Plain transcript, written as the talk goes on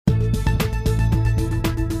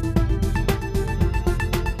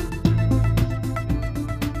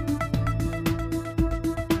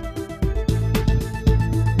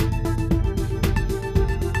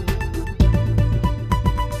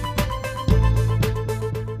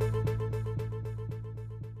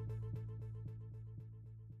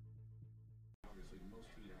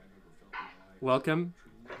welcome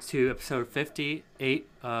to episode 58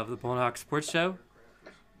 of the Blackhawks Sports Show.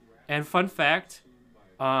 And fun fact,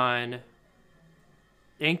 on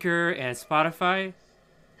Anchor and Spotify,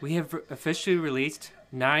 we have officially released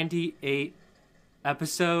 98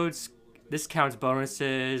 episodes. This counts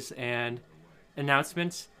bonuses and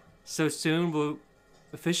announcements. So soon we'll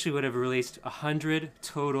officially would have released 100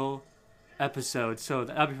 total episodes. So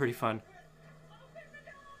that'll be pretty fun.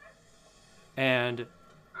 And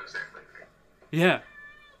yeah.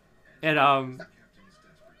 And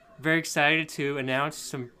very excited to announce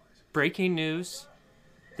some breaking news.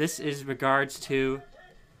 This is regards to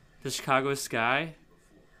the Chicago Sky.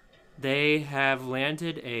 They have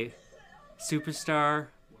landed a superstar,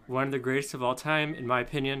 one of the greatest of all time, in my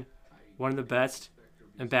opinion, one of the best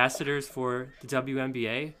ambassadors for the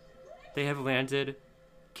WNBA. They have landed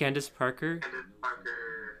Candace Parker.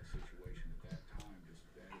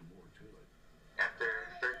 After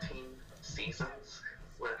 13 seasons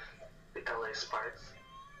with the LA Sparks,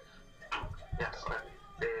 yes,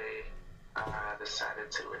 they decided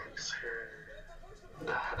to release her.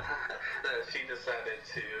 She decided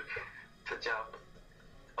to jump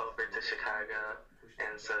over to Chicago,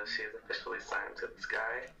 and so she's officially signed to the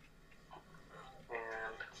Sky.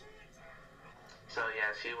 And so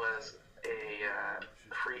yeah, she was a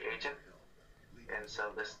free agent, and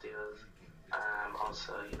so this deals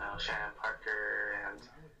also, Shannon Parker and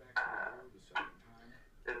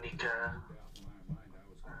Danica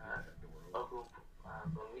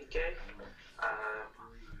Ogubunike.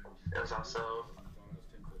 It was also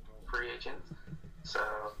free agent. So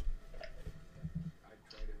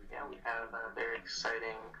yeah, we have a very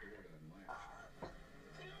exciting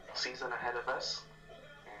season ahead of us,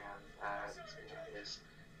 and there's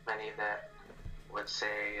many that would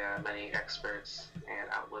say, many experts and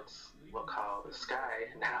outlets will call the Sky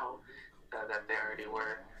now that they already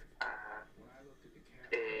were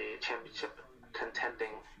a championship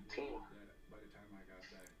contending team.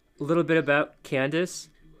 A little bit about Candace.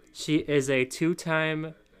 She is a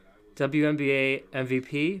two-time WNBA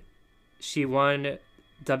MVP. She won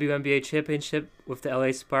WNBA championship with the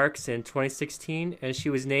LA Sparks in 2016, and she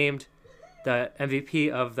was named the MVP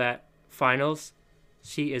of that finals.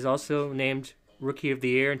 She is also named Rookie of the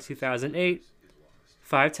Year in 2008,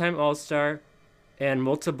 five-time All-Star, and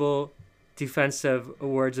multiple defensive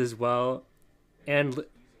awards as well. And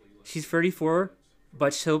she's 34,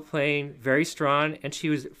 but still playing very strong, and she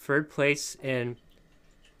was third place in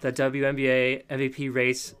the WNBA MVP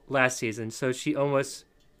race last season, so she almost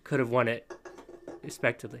could have won it,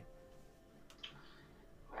 respectively.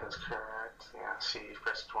 That is correct. Yeah, she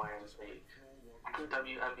first joined the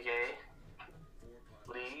WNBA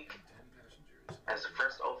league as the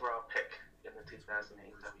first overall pick in the 2008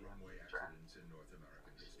 WNBA draft.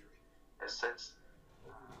 Has since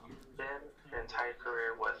been her entire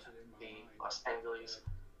career with the Los Angeles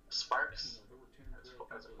Sparks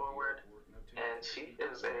as a forward, and she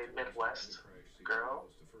is a Midwest girl,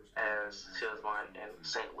 as she was born in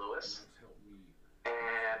St. Louis,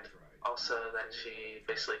 and also that she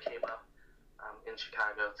basically came up in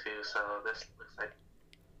Chicago too. So this looks like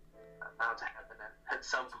bound to happen at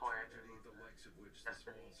some point in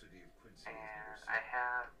destiny. And I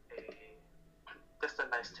have just a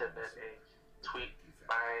nice tidbit, a tweet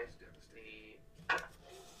by the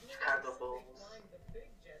Chicago Bulls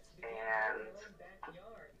and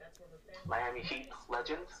Miami Heat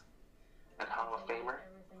legend and Hall of Famer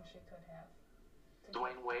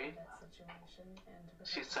Dwayne Wade.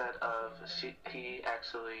 She said he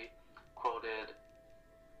actually quoted,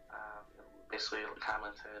 basically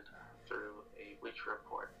commented through a Bleacher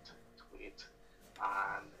Report tweet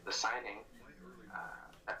on the signing.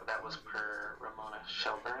 That was per Ramona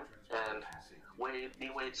Shelburne, and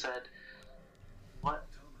Wade said, "What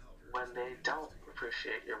when they don't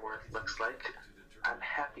appreciate your work looks like. I'm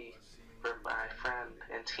happy for my friend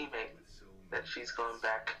and teammate that she's going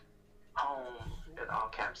back home," in all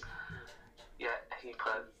caps. Yet he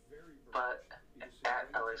put, "But at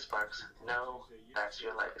LA Sparks, no, that's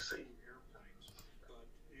your legacy."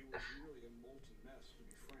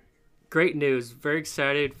 Great news. Very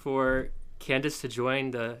excited for Candace to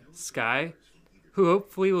join the Sky, who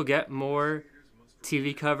hopefully will get more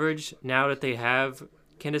TV coverage now that they have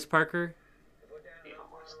Candace Parker.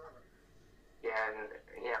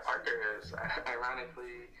 Yeah, Parker is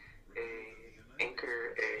ironically a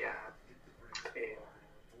anchor,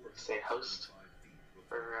 a host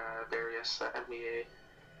for various NBA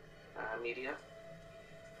media.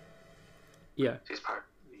 Yeah. She's part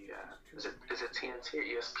of the, is it TNT or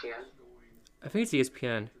ESPN? I think it's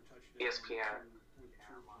ESPN. ESPN.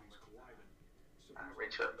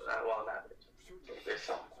 Rachel, well, not Rachel. There's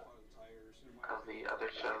some. of the other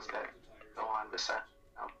shows that go on besides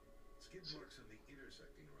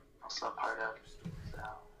also a part of. So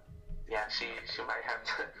yeah, she might have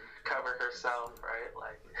to cover herself, right?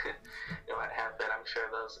 Like it might happen. I'm sure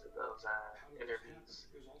those interviews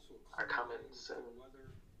are coming soon.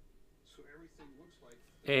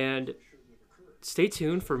 And stay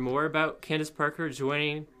tuned for more about Candace Parker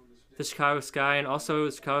joining the Chicago Sky, and also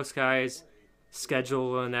the Chicago Sky's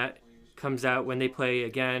schedule when that comes out, when they play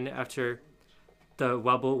again after the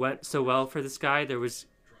wobble went so well for the Sky. There was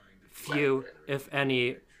few, if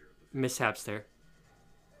any, mishaps there.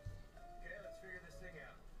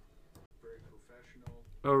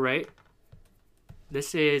 All right.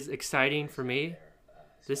 This is exciting for me.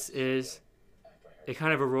 This is a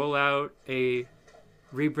kind of a rollout, a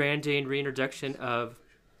rebranding, reintroduction of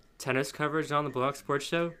tennis coverage on the Blog Sports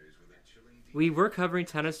Show. We were covering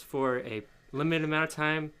tennis for a limited amount of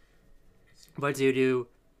time, but due to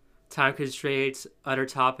time constraints, other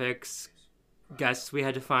topics, guests we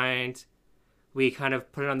had to find, we kind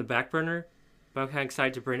of put it on the back burner. But I'm kind of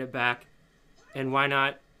excited to bring it back. And why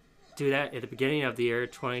not do that at the beginning of the year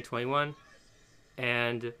 2021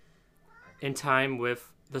 and in time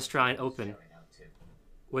with the Australian Open,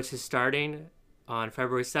 which is starting on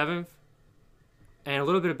February 7th. And a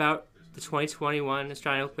little bit about the 2021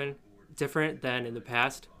 Australian Open, different than in the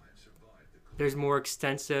past. There's more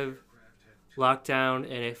extensive lockdown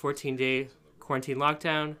and a 14-day quarantine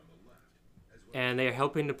lockdown, and they are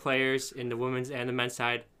helping the players in the women's and the men's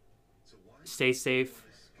side stay safe.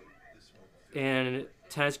 And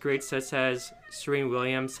tennis greats such as Serena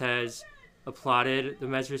Williams has applauded the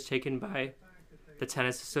measures taken by the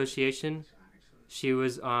Tennis Association. She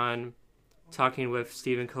was on talking with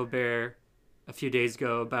Stephen Colbert a few days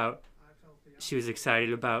ago about she was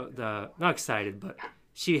excited about not excited, but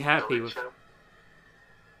she happy with.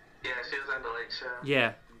 Yeah, she was on the Late Show.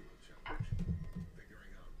 Yeah.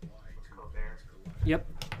 Yep.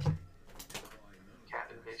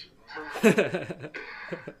 Cat invasion.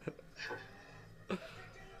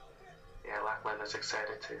 Yeah, Lachlan is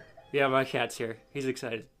excited too. Yeah, my cat's here. He's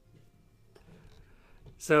excited.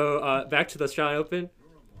 So back to the Australian Open.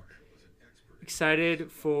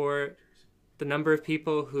 Excited for the number of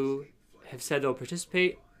people who have said they'll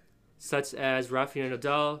participate, such as Rafael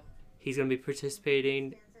Nadal. He's going to be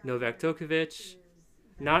participating. Novak Djokovic.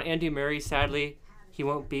 Not Andy Murray, sadly. He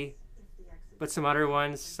won't be. But some other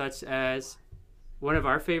ones, such as one of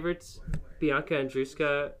our favorites, Bianca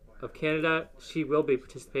Andreescu of Canada. She will be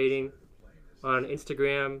participating on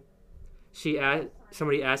Instagram.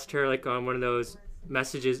 Somebody asked her, like, on one of those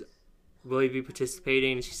messages, will you be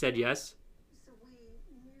participating? And she said yes.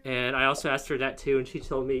 And I also asked her that too, and she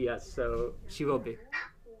told me yes, so she will be.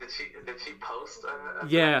 Did she post a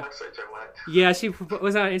yeah. message or what? Yeah, she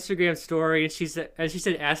was on Instagram story, and she said,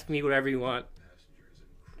 ask me whatever you want.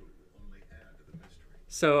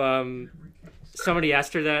 So somebody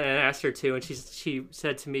asked her that, and I asked her too, and she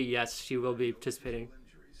said to me, yes, she will be participating.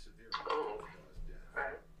 Oh,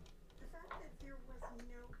 right.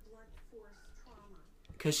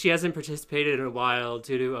 Because she hasn't participated in a while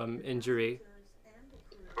due to injury.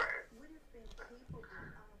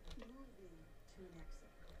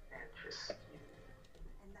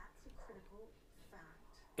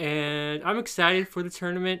 And I'm excited for the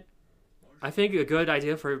tournament. I think a good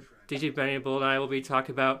idea for DJ Benable and I will be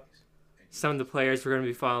talking about some of the players we're going to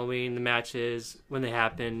be following, the matches, when they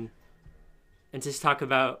happen, and just talk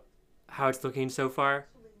about how it's looking so far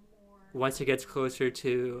once it gets closer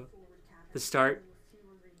to the start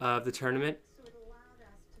of the tournament.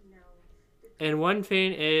 And one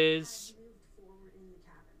thing is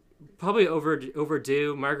probably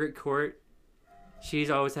overdue. Margaret Court, she's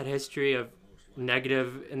always had a history of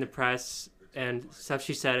negative in the press, and stuff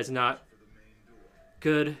she said is not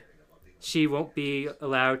good. She won't be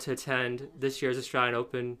allowed to attend this year's Australian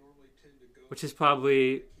Open, which is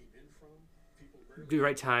probably the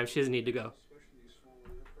right time. She doesn't need to go.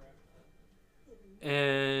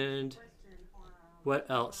 And what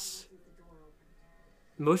else?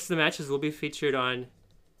 Most of the matches will be featured on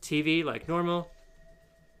TV like normal.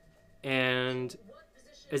 And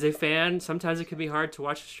as a fan, sometimes it can be hard to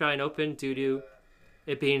watch Australian Open due to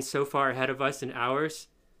it being so far ahead of us in hours.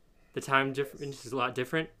 The time difference is a lot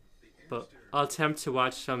different, but I'll attempt to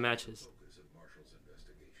watch some matches.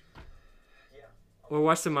 Or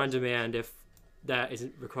watch them on demand if that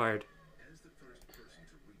isn't required.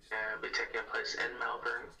 It'll be taking place in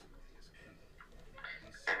Melbourne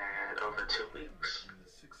and over 2 weeks.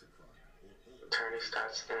 The tourney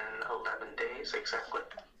starts in 11 days exactly.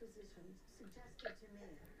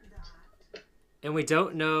 And we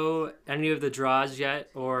don't know any of the draws yet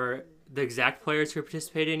or the exact players who are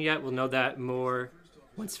participating yet. We'll know that more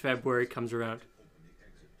once February comes around.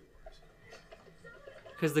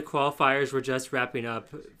 Because the qualifiers were just wrapping up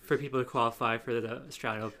for people to qualify for the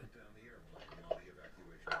Australian Open.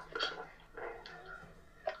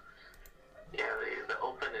 Yeah, the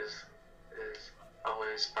Open is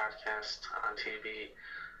always broadcast on TV,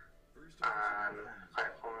 on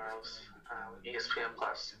platforms, ESPN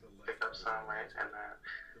Plus pickup some, right, and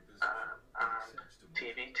on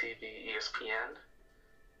TV, ESPN,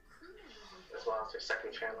 as well as their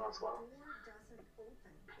second channel as well.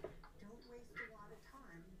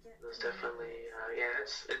 It's definitely,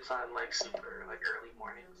 it's on like super like early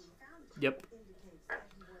mornings. Yep. Right.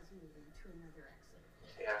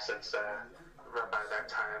 Yeah, since right by that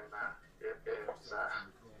time it's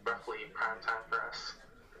roughly prime time for us.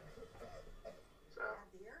 So,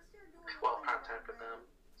 well, prime time for them.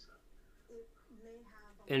 So.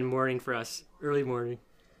 And morning for us, early morning.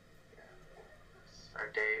 Yeah. Our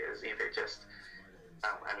day is either just, I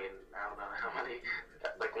don't know how many,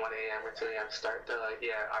 like 1 a.m. or 2 a.m. start to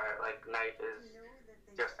our like night is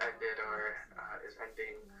just ended or is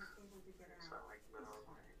ending. So like middle of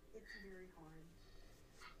the night.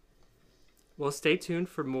 Well, stay tuned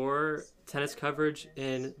for more tennis coverage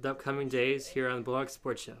in the upcoming days here on the Blog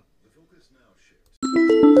Sports Show.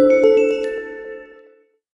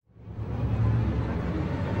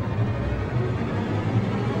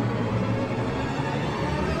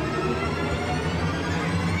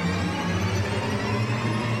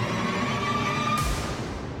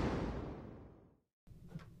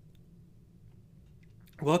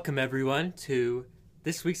 Welcome, everyone, to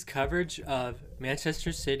this week's coverage of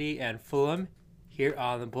Manchester City and Fulham here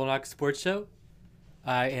on the Bulldog Sports Show.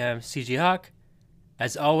 I am CG Hawk,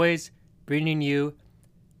 as always, bringing you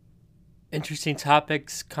interesting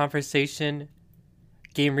topics, conversation,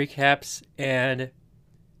 game recaps, and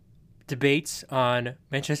debates on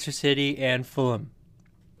Manchester City and Fulham.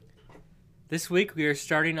 This week, we are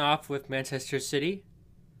starting off with Manchester City,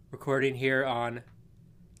 recording here on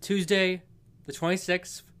Tuesday, the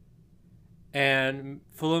 26th, and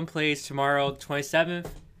Fulham plays tomorrow, the 27th,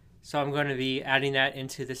 so I'm going to be adding that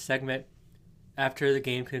into this segment after the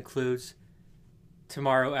game concludes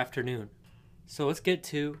tomorrow afternoon. So let's get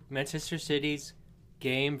to Manchester City's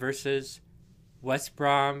game versus West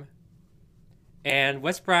Brom. And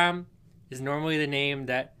West Brom is normally the name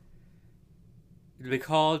that would be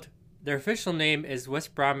called. Their official name is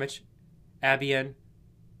West Bromwich Albion.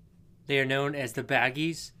 They are known as the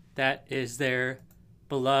Baggies. That is their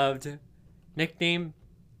beloved nickname.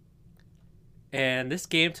 And this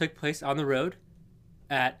game took place on the road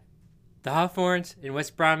at the Hawthorns in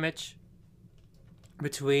West Bromwich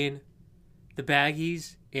between the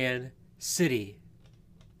Baggies and City.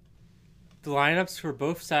 The lineups for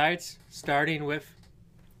both sides, starting with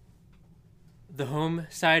the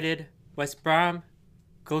home-sided West Brom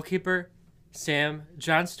goalkeeper Sam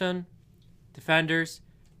Johnston, defenders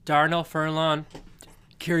Darnell Furlong,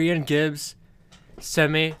 Kieran Gibbs,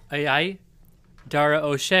 Semi Ayai, Dara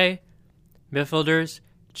O'Shea, midfielders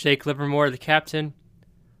Jake Livermore, the captain,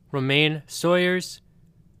 Romain Sawyers,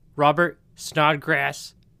 Robert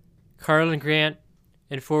Snodgrass, Carlin Grant,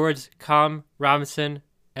 and forwards Callum Robinson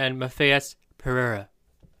and Matthias Pereira.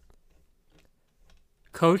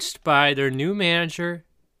 Coached by their new manager,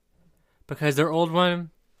 because their old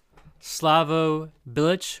one, Slavo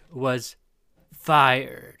Bilic, was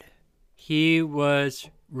fired. He was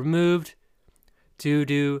removed due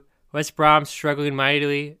to West Brom struggling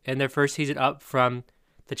mightily in their first season up from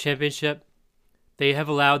the championship. They have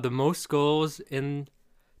allowed the most goals in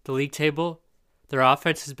the league table. Their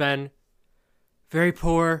offense has been very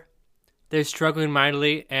poor. They're struggling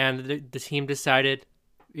mightily, and the team decided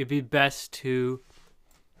it'd be best to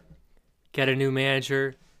get a new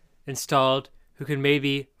manager installed who can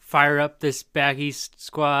maybe fire up this Baggies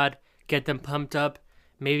squad, get them pumped up,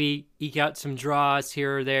 maybe eke out some draws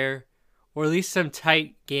here or there, or at least some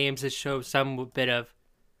tight games that show some bit of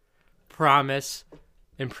promise,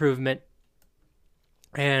 improvement.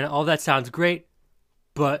 And all that sounds great,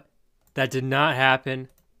 but that did not happen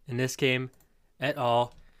in this game at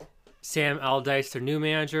all. Sam Allardyce, their new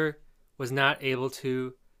manager, was not able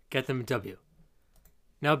to get them a W.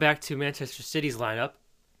 Now back to Manchester City's lineup.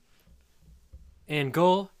 In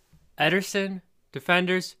goal, Ederson.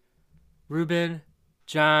 Defenders, Ruben,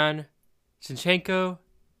 John Zinchenko,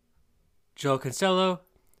 Joel Cancelo.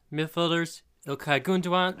 Midfielders, Ilkay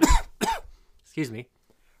Gundogan, excuse me,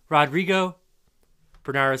 Rodrigo,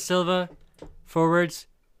 Bernardo Silva. Forwards,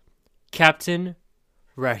 Captain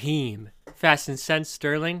Raheem, Fast and Sense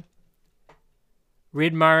Sterling,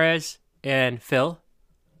 Riyad Mahrez, and Phil.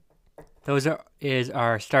 Those are is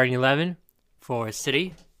our starting 11 for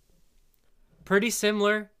City. Pretty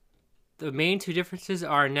similar. The main two differences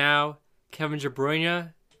are now Kevin De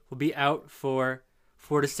Bruyne will be out for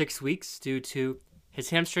 4 to 6 weeks due to his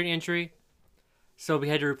hamstring injury. So we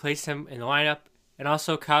had to replace him in the lineup. And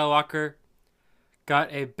also Kyle Walker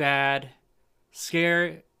got a bad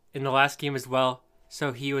scare in the last game as well.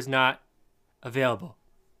 So he was not available.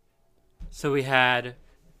 So we had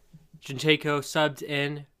Zinchenko subbed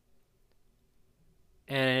in.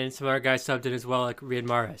 And some other guys subbed in as well, like Riyad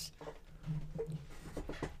Mahrez.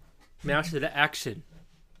 Now to the action.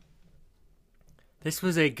 This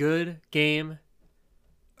was a good game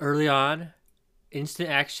early on. Instant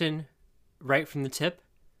action right from the tip.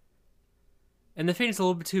 And the thing that's a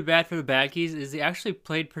little bit too bad for the Baggies is they actually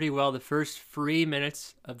played pretty well the first 3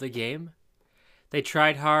 minutes of the game. They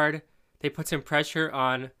tried hard. They put some pressure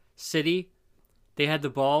on City. They had the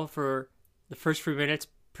ball for the first 3 minutes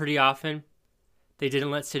pretty often. They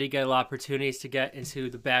didn't let City get a lot of opportunities to get into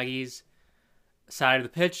the Baggies side of the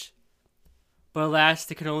pitch. But alas,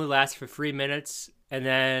 it could only last for 3 minutes, and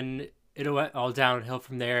then it went all downhill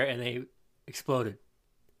from there, and they exploded.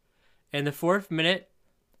 In the 4th minute,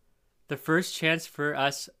 the first chance for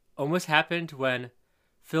us almost happened when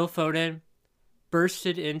Phil Foden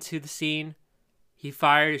bursted into the scene. He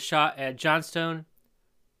fired a shot at Johnstone,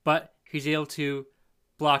 but he's able to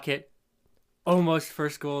block it. Almost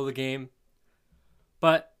first goal of the game.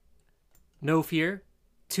 But no fear.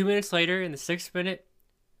 2 minutes later, in the 6th minute,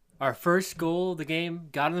 our first goal of the game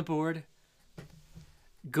got on the board.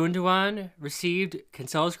 Gundogan received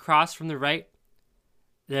Cancelo's cross from the right,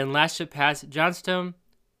 then lashed it past Johnstone.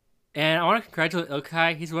 And I want to congratulate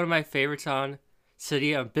Ilkay. He's one of my favorites on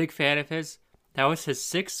City. I'm a big fan of his. That was his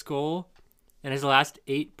 6th goal in his last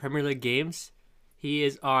 8 Premier League games. He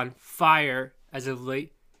is on fire as of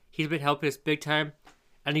late. He's been helping us big time,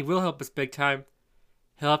 and he will help us big time.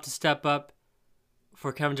 He'll have to step up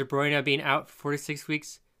for Kevin De Bruyne being out for 46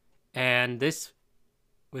 weeks. And this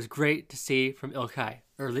was great to see from Ilkay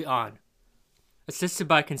early on. Assisted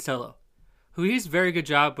by Cancelo, who he does a very good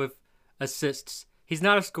job with assists. He's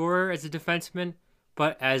not a scorer as a defenseman,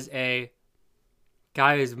 but as a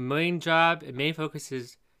guy whose main job and main focus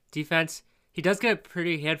is defense, he does get a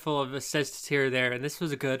pretty handful of assists here or there, and this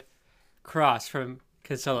was a good cross from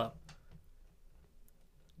Cancelo.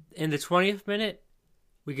 In the 20th minute,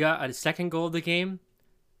 we got a second goal of the game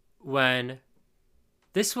when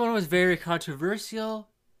this one was very controversial.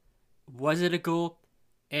 Was it a goal?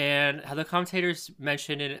 And how the commentators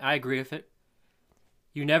mentioned, and I agree with it,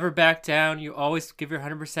 you never back down. You always give your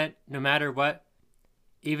 100% no matter what.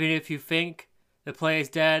 Even if you think the play is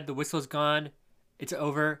dead, the whistle's gone, it's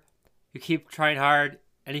over, you keep trying hard,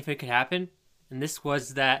 anything could happen. And this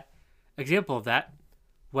was that example of that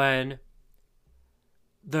when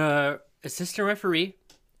the assistant referee,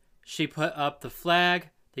 she put up the flag,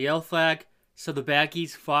 the yellow flag, so the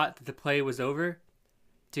Baggies thought that the play was over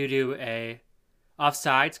due to a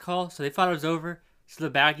offsides call. So they thought it was over. So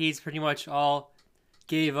the Baggies pretty much all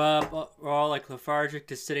gave up. We're all like lethargic,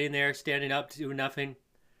 just sitting there, standing up, doing nothing.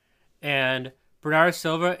 And Bernardo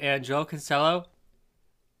Silva and João Cancelo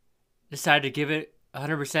decided to give it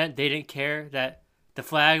 100%. They didn't care that the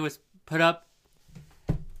flag was put up.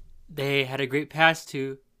 They had a great pass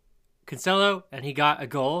to Cancelo, and he got a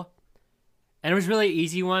goal. And it was really an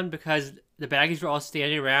easy one because the Baggies were all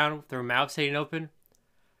standing around with their mouths hanging open.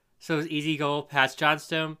 So it was an easy goal past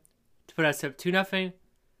Johnstone to put us up 2-0.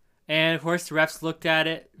 And of course the refs looked at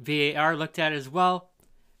it, VAR looked at it as well,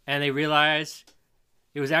 and they realized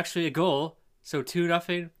it was actually a goal. So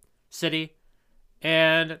 2-0 City.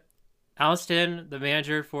 And Alston, the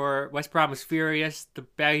manager for West Brom, was furious. The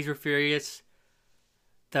Baggies were furious.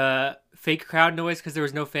 The fake crowd noise, because there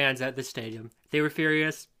was no fans at the stadium, they were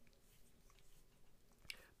furious.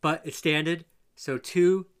 But it standed, so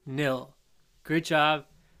 2-0. Great job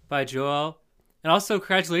by Joel. And also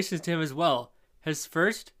congratulations to him as well. His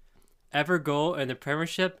first ever goal in the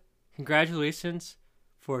Premiership. Congratulations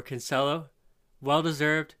for Cancelo. Well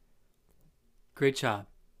deserved. Great job.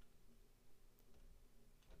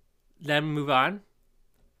 Then move on.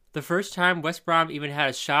 The first time West Brom even had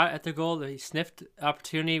a shot at the goal, they sniffed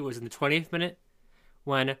opportunity, was in the 20th minute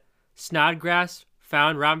when Snodgrass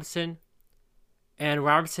found Robinson, and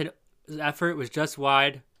Robinson's effort was just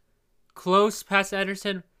wide. Close past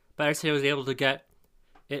Ederson, but Ederson was able to get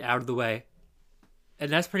it out of the way.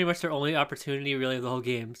 And that's pretty much their only opportunity really of the whole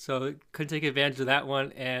game. So couldn't take advantage of that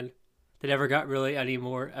one, and they never got really any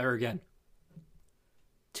more ever again.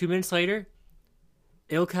 2 minutes later,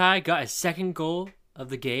 Ilkay got a second goal of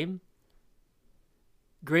the game.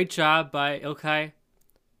 Great job by Ilkay.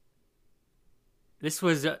 This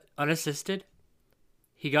was unassisted.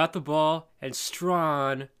 He got the ball and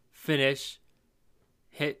strong finish.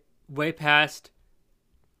 Hit way past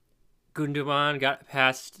Gundogan, got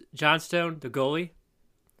past Johnstone, the goalie.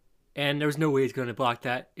 And there was no way he's going to block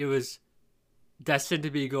that. It was destined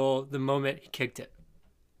to be a goal the moment he kicked it.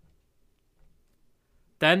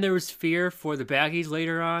 Then there was fear for the Baggies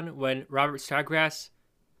later on when Robert Snodgrass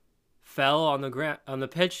fell on the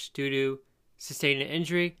pitch due to sustaining an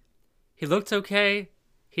injury. He looked okay.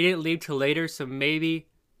 He didn't leave till later, so maybe.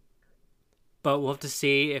 But we'll have to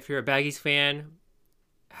see if you're a Baggies fan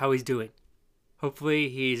how he's doing. Hopefully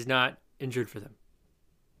he's not injured for them.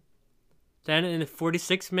 Then in the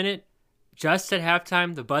 46th minute, just at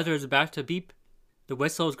halftime, the buzzer is about to beep. The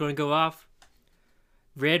whistle is going to go off.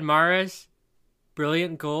 Riyad Mahrez,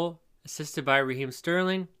 brilliant goal, assisted by Raheem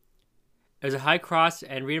Sterling. It was a high cross,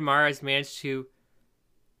 and Riyad Mahrez managed to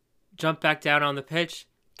jump back down on the pitch,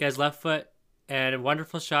 get his left foot, and a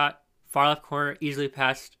wonderful shot, far left corner, easily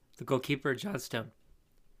past the goalkeeper, Johnstone.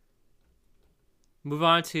 Move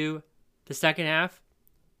on to the second half.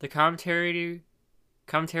 The commentary,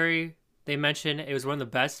 they mentioned it was one of the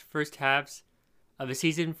best first halves of the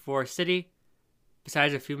season for City,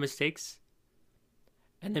 besides a few mistakes.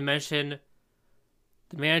 And they mentioned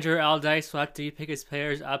the manager, Allardyce, will have to pick his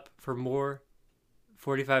players up for more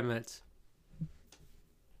 45 minutes.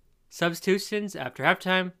 Substitutions after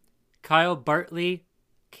halftime. Kyle Bartley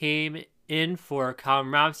came in for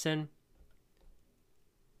Callum Robinson.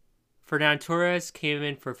 Fernando Torres came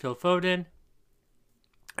in for Phil Foden.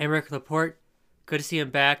 Aymeric Laporte, good to see him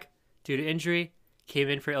back due to injury, came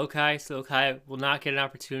in for Ilkay, so Ilkay will not get an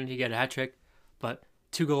opportunity to get a hat-trick, but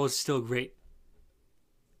 2 goals is still great.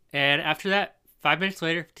 And after that, 5 minutes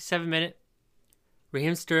later, 57 minute,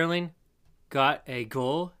 Raheem Sterling got a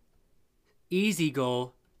goal, easy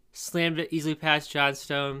goal, slammed it easily past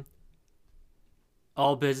Johnstone,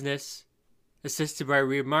 all business, assisted by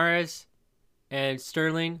Riyad Mahrez, and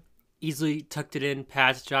Sterling easily tucked it in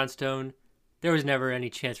past Johnstone. There was never any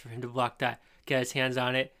chance for him to block that, get his hands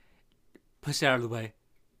on it, push it out of the way.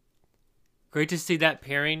 Great to see that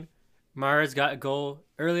pairing. Mahrez got a goal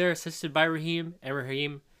earlier, assisted by Raheem, and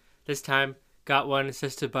Raheem this time got one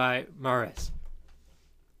assisted by Mahrez.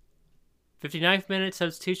 59th minute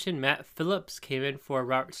substitution, Matt Phillips came in for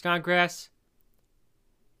Robert Snodgrass.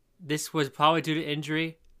 This was probably due to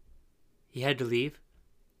injury. He had to leave.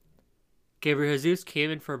 Gabriel Jesus came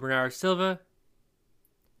in for Bernardo Silva.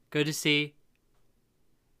 Good to see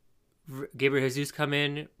Gabriel Jesus come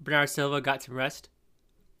in. Bernardo Silva got some rest.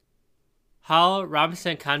 Hall,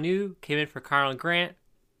 Robinson, Kanu came in for Carl and Grant.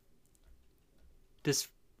 Just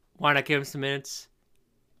want to give him some minutes.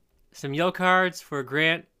 Some yellow cards for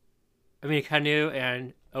Kanu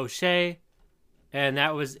and O'Shea. And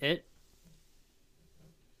that was it.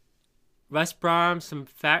 West Brom, some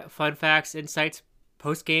fun facts, insights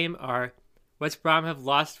post-game are West Brom have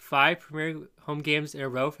lost 5 Premier home games in a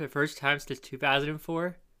row for the first time since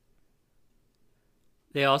 2004.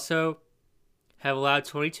 They also have allowed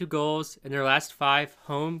 22 goals in their last 5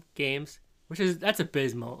 home games, that's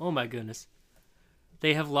abysmal. Oh my goodness.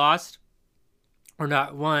 They have lost, or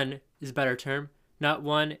not won is a better term, not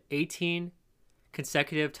won 18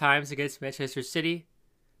 consecutive times against Manchester City.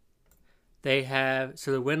 They're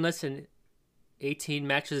winless in 18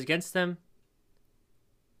 matches against them.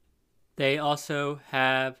 They also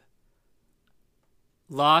have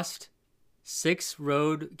lost 6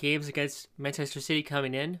 road games against Manchester City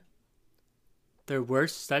coming in. Their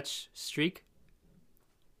worst such streak.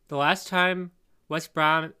 The last time West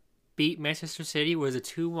Brom beat Manchester City was a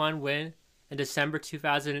 2-1 win in December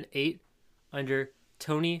 2008 under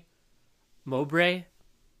Tony Mowbray.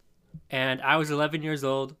 And I was 11 years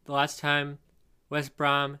old the last time West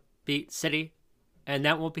Brom beat City. And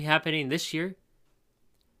that won't be happening this year.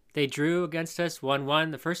 They drew against us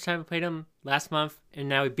 1-1 the first time we played them last month, and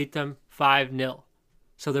now we beat them 5-0.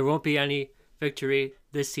 So there won't be any victory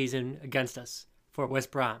this season against us for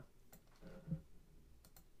West Brom.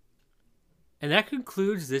 And that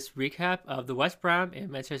concludes this recap of the West Brom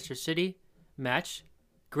and Manchester City match.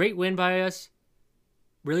 Great win by us.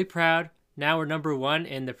 Really proud. Now we're number 1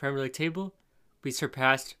 in the Premier League table. We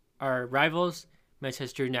surpassed our rivals,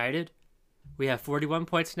 Manchester United. We have 41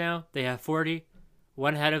 points now. They have 40.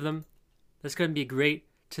 One ahead of them. That's going to be great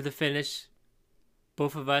to the finish.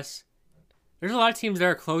 Both of us. There's a lot of teams that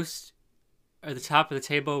are close at the top of the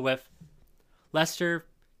table with Leicester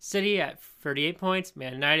City at 38 points.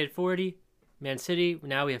 Man United 40. Man City,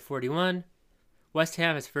 now we have 41. West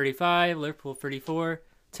Ham has 35. Liverpool 34.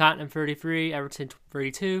 Tottenham 33. Everton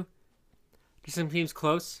 32. There's some teams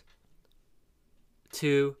close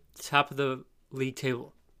to the top of the league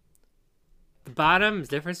table. The bottom is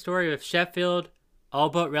a different story with Sheffield, all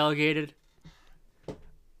but relegated.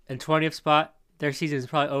 In 20th spot, their season is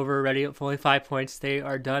probably over already. For only 5 points, they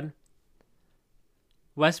are done.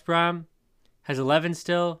 West Brom has 11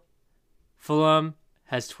 still. Fulham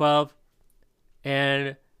has 12.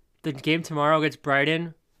 And the game tomorrow against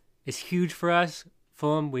Brighton is huge for us.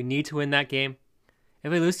 Fulham, we need to win that game.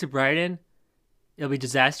 If we lose to Brighton, it'll be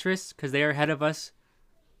disastrous because they are ahead of us.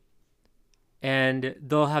 And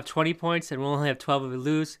they'll have 20 points and we'll only have 12 if we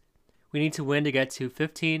lose. We need to win to get to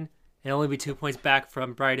 15 and only be 2 points back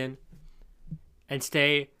from Brighton. And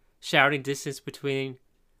stay shouting distance between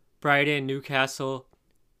Brighton, Newcastle,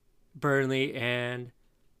 Burnley, and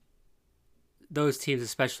those teams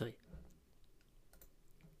especially.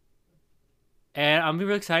 And I'm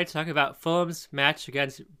really excited to talk about Fulham's match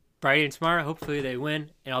against Brighton tomorrow. Hopefully they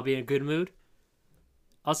win, and I'll be in a good mood.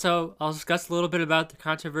 Also, I'll discuss a little bit about the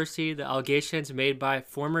controversy, the allegations made by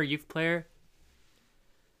former youth player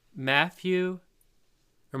Max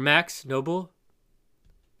Noble.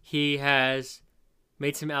 He has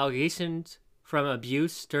made some allegations from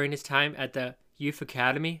abuse during his time at the youth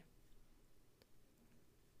academy.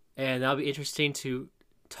 And that'll be interesting to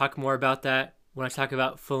talk more about that when I talk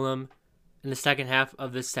about Fulham in the second half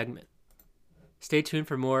of this segment. Stay tuned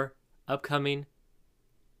for more upcoming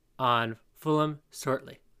on Fulham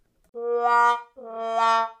shortly. We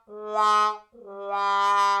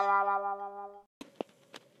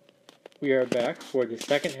are back for the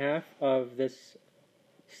second half of this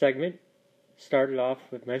segment. Started off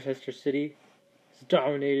with Manchester City's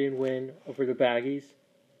dominating win over the Baggies.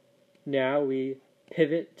 Now we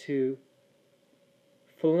pivot to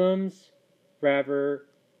Fulham's rather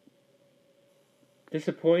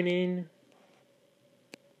disappointing,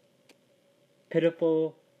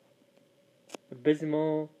 pitiful,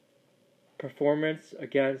 abysmal performance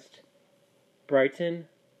against Brighton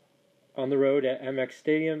on the road at MX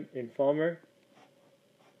Stadium in Fulham.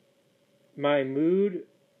 My mood,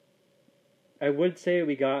 I would say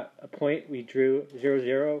we got a point, we drew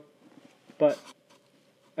 0-0, but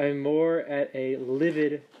I'm more at a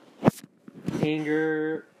livid,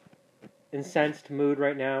 anger, incensed mood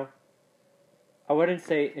right now. I wouldn't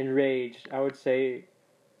say enraged, I would say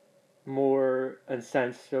more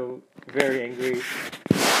incensed, so very angry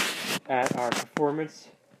at our performance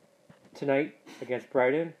tonight against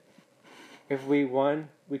Brighton. If we won,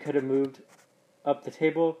 we could have moved up the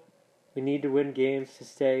table. We need to win games to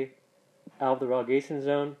stay out of the relegation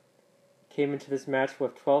zone. Came into this match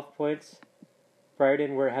with 12 points.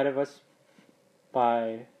 Brighton were ahead of us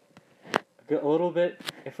by a little bit.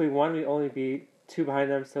 If we won, we'd only be 2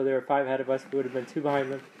 behind them, so they were 5 ahead of us. We would have been 2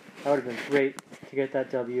 behind them. That would have been great to get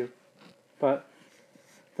that W. But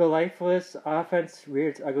the Lifeless offense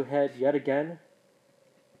reared its ugly head yet again.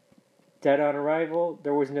 Dead on arrival,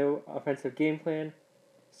 there was no offensive game plan.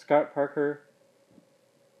 Scott Parker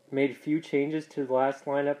made a few changes to the last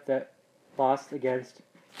lineup that lost against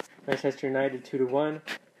Manchester United 2-1.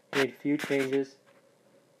 Made a few changes.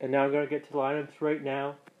 And now I'm going to get to the lineups right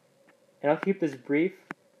now. And I'll keep this brief.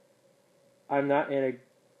 I'm not in a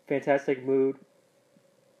fantastic mood.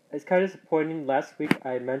 It's kind of disappointing. Last week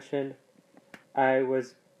I mentioned I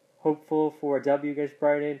was hopeful for a W against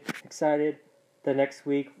Brighton. Excited. The next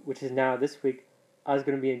week, which is now this week, I was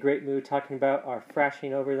going to be in a great mood talking about our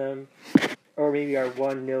thrashing over them. Or maybe our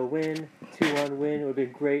 1-0 win, 2-1 win. It would have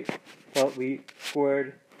been great. But we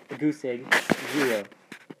scored a goose egg, 0.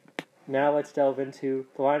 Now let's delve into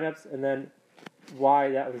the lineups and then why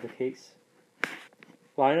that was the case.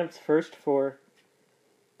 Lineups first for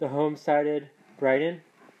the home-sided Brighton.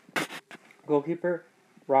 Goalkeeper,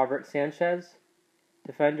 Robert Sanchez.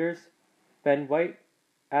 Defenders, Ben White,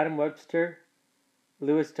 Adam Webster,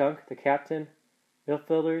 Lewis Dunk, the captain.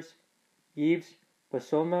 Midfielders, Yves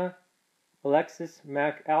Basoma, Alexis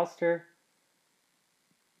McAllister,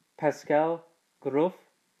 Pascal Groff,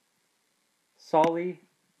 Solly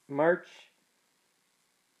March,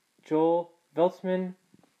 Joel Veltzman.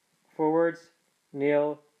 Forwards,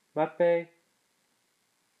 Neil Mappe,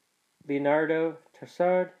 Leonardo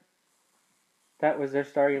Trossard. That was their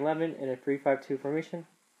starting 11 in a 3-5-2 formation.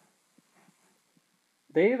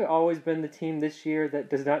 They've always been the team this year that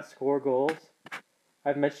does not score goals.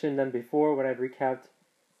 I've mentioned them before when I've recapped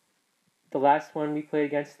the last one we played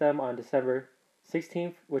against them on December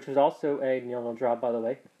 16th, which was also a 0-0 draw, by the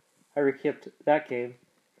way. I recapped that game.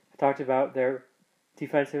 I talked about their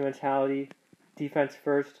defensive mentality, defense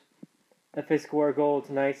first. If they score a goal, it's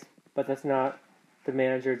nice, but that's not the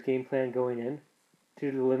manager's game plan going in due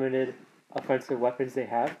to the limited offensive weapons they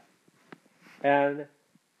have. And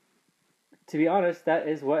to be honest, that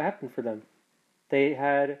is what happened for them. They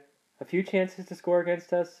had a few chances to score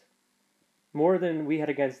against us, more than we had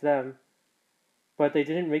against them, but they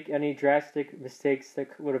didn't make any drastic mistakes that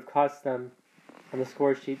would have cost them on the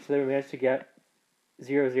score sheet, so they managed to get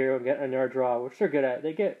 0-0 and get another draw, which they're good at.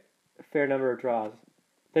 They get a fair number of draws.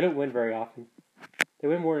 They don't win very often. They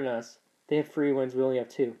win more than us. They have 3 wins, we only have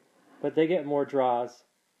 2. But they get more draws.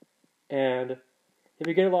 And if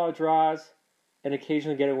you get a lot of draws and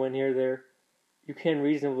occasionally get a win here or there, you can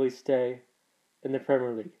reasonably stay in the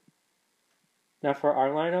Premier League. Now for our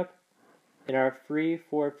lineup, in our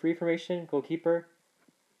 3-4-3 formation, goalkeeper,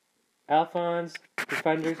 Alphonse,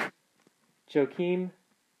 defenders, Joachim,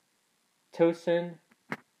 Tosin,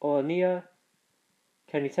 Olania,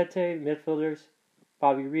 Kenny Tete, midfielders,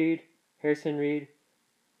 Bobby Reed, Harrison Reed,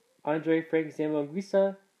 Andre Frank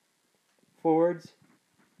Zamboanguissa, forwards,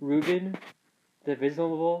 Ruben, the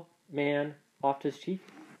visible man, Loftus-Cheek,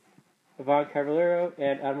 Ivan Cavallero,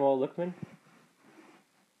 and Admiral Lookman.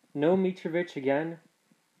 No Mitrovic again,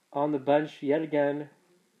 on the bench yet again.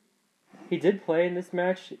 He did play in this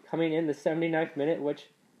match, coming in the 79th minute, which,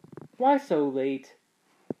 why so late?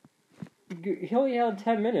 He only had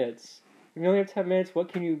 10 minutes. When you only have 10 minutes,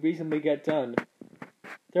 what can you reasonably get done?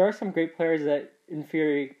 There are some great players that, in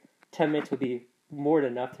theory, 10 minutes would be more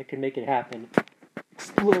than enough that can make it happen.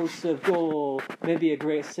 Explosive goal, maybe a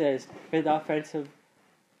great assist, with offensive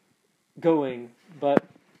going. But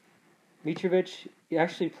Mitrovic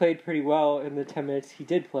actually played pretty well in the 10 minutes he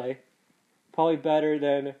did play. Probably better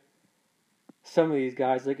than some of these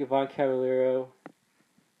guys, like Ivan Cavallero,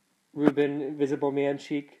 Ruben, Invisible Man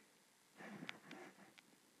Cheek.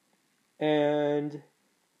 And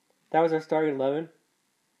that was our starting 11.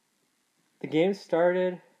 The game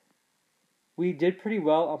started. We did pretty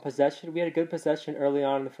well on possession. We had a good possession early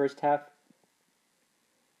on in the first half.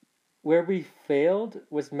 Where we failed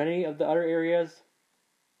was many of the other areas.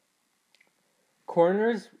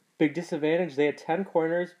 Corners, big disadvantage. They had 10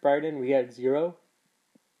 corners. Brighton, we had 0.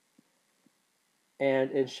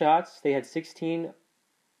 And in shots, they had 16.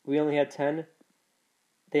 We only had 10.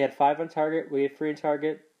 They had 5 on target. We had 3 on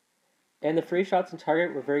target. And the free shots on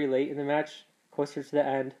target were very late in the match, closer to the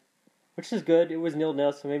end, which is good. It was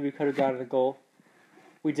 0-0, so maybe we could have gotten a goal.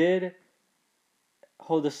 We did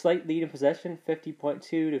hold a slight lead in possession, 50.2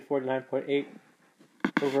 to 49.8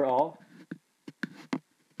 overall.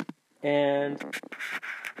 And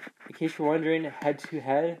in case you're wondering,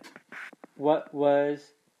 head-to-head, what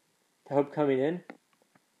was the hope coming in?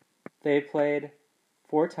 They played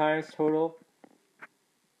 4 times total.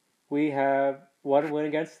 We have 1 win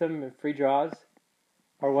against them and 3 draws.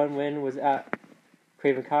 Our 1 win was at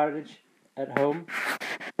Craven Cottage at home.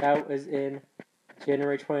 That was in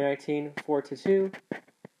January 2019, 4-2.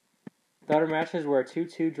 The other matches were a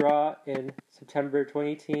 2-2 draw in September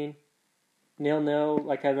 2018, 0-0,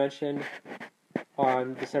 like I mentioned,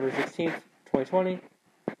 on December 16th, 2020,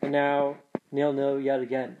 and now 0-0 yet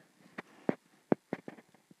again.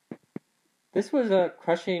 This was a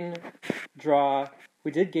crushing draw. We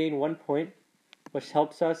did gain 1 point, which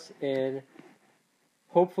helps us in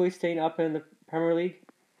hopefully staying up in the Premier League.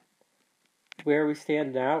 Where we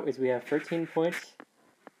stand now is we have 13 points.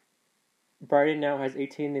 Brighton now has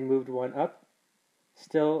 18. They moved 1 up.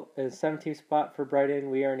 Still in the 17th spot for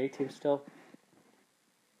Brighton. We are in 18th still.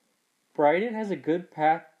 Brighton has a good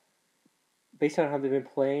path, based on how they've been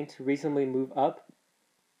playing, to reasonably move up.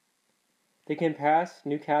 They can pass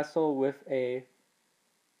Newcastle with a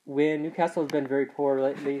win. Newcastle has been very poor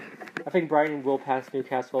lately. I think Brighton will pass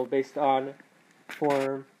Newcastle based on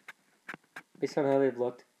form, based on how they've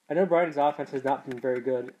looked. I know Brighton's offense has not been very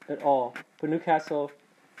good at all, but Newcastle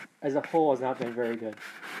as a whole has not been very good.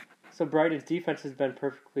 So Brighton's defense has been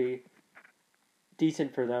perfectly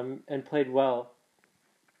decent for them and played well.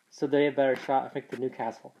 So they have a better shot, I think, than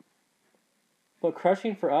Newcastle. But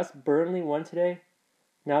crushing for us, Burnley won today.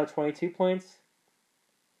 Now 22 points.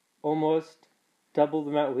 Almost double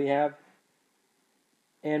the amount we have.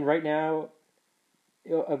 And right now,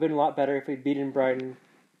 it would have been a lot better if we'd beaten Brighton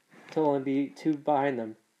to only be 2 behind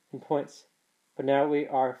them in points. But now we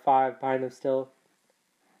are 5 behind them still.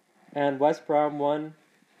 And West Brom won.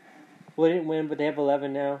 Well, they didn't win, but they have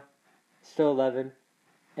 11 now. Still 11.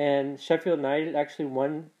 And Sheffield United actually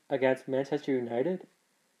won against Manchester United,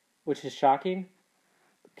 which is shocking.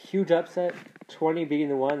 Huge upset. 20 beating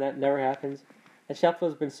the 1. That never happens. And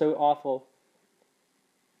Sheffield's been so awful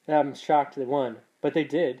that I'm shocked they won. But they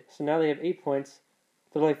did. So now they have 8 points.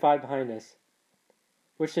 They're only 5 behind us,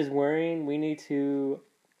 which is worrying. We need to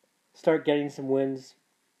start getting some wins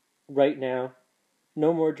right now.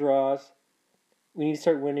 No more draws. We need to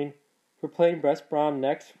start winning. We're playing West Brom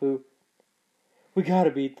next, who we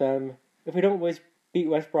gotta beat them. If we don't always beat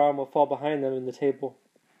West Brom, we'll fall behind them in the table.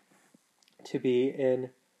 To be in,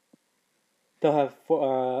 they'll have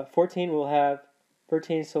 14. We'll have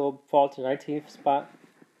 13, so we'll fall to 19th spot,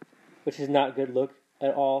 which is not a good look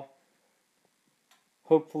at all.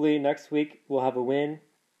 Hopefully next week we'll have a win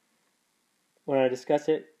when I discuss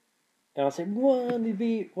it. And I'll say, we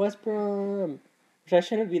beat West Brom. Which I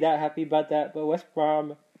shouldn't be that happy about that, but West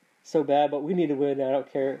Brom so bad, but we need to win. I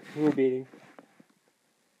don't care who we're beating.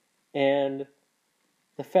 And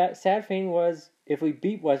the sad thing was, if we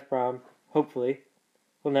beat West Brom, hopefully,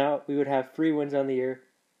 well, now we would have 3 wins on the year.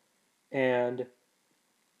 And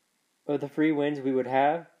of the 3 wins we would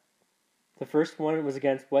have, the first one was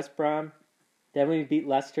against West Brom. Then we beat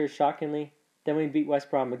Leicester, shockingly. Then we beat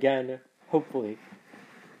West Brom again, hopefully.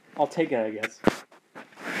 I'll take it, I guess.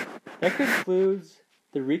 That concludes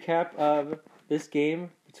the recap of this game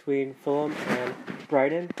between Fulham and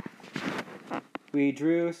Brighton. We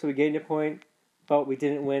drew, so we gained a point, but we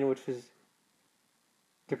didn't win, which was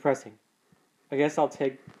depressing. I guess I'll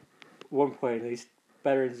take 1 point, at least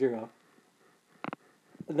better than 0.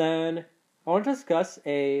 Then I want to discuss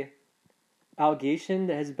a allegation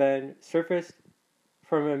that has been surfaced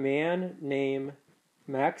from a man named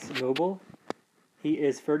Max Noble. He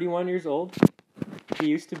is 31 years old. He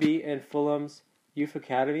used to be in Fulham's youth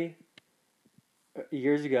academy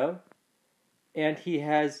years ago, and he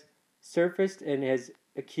has surfaced and has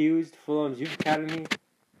accused Fulham's youth academy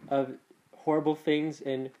of horrible things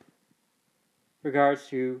in regards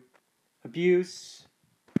to abuse,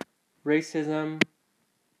 racism,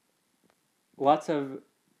 lots of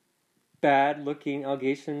bad-looking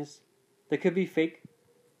allegations that could be fake,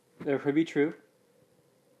 or could be true.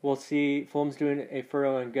 We'll see. Fulham's doing a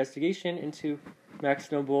thorough investigation into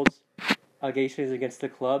Max Noble's allegations against the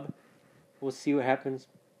club. We'll see what happens.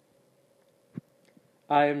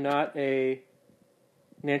 I am not a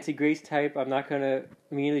Nancy Grace type. I'm not going to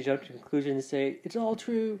immediately jump to conclusions and say, it's all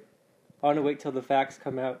true. I want to wait till the facts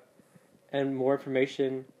come out and more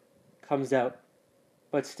information comes out.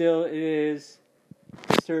 But still, it is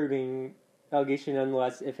disturbing allegation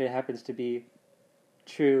nonetheless if it happens to be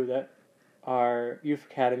true that our youth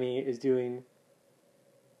academy is doing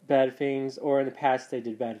bad things, or in the past they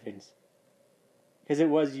did bad things. Because it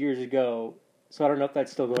was years ago, so I don't know if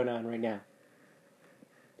that's still going on right now.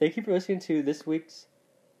 Thank you for listening to this week's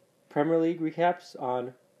Premier League recaps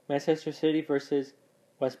on Manchester City versus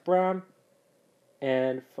West Brom,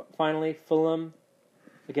 and finally Fulham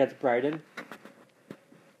against Brighton.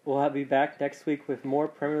 We'll be back next week with more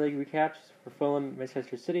Premier League recaps for Fulham and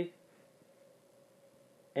Manchester City.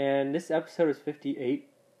 And this episode is 58,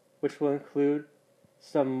 which will include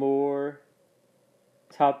some more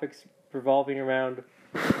topics revolving around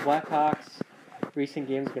Blackhawks, recent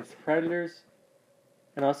games against the Predators,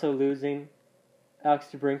 and also losing Alex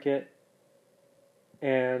DeBrincat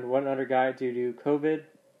and one other guy due to COVID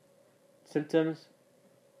symptoms.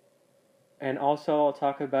 And also I'll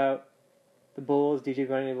talk about the Bulls. DJ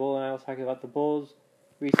Bunny Bull and I will talk about the Bulls'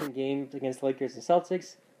 recent games against the Lakers and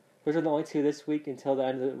Celtics. Those are the only 2 this week until the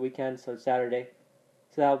end of the weekend, so Saturday.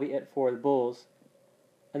 So that'll be it for the Bulls.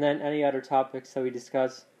 And then any other topics that we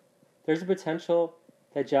discuss. There's a potential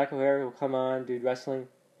that Jack O'Hara will come on, do wrestling.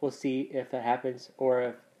 We'll see if that happens or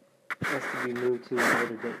if it has to be moved to a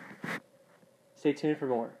later date. Stay tuned for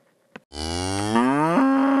more.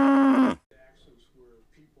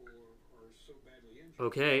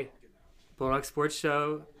 Okay, Bulldog Sports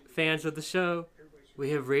Show, fans of the show,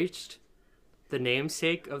 we have reached the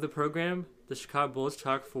namesake of the program, the Chicago Bulls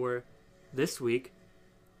talk for this week.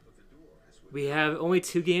 We have only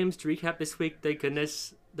 2 games to recap this week. Thank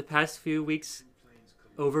goodness. The past few weeks,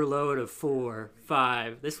 overload of 4,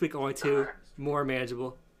 5. This week only 2, more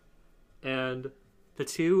manageable. And the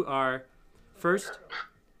 2 are, first,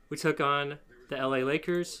 we took on the LA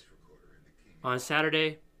Lakers on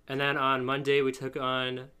Saturday, and then on Monday we took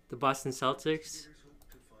on the Boston Celtics.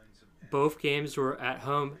 Both games were at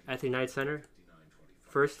home at the United Center.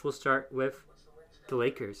 First, we'll start with the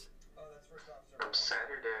Lakers. From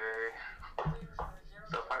Saturday,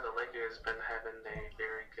 so far the Lakers been having a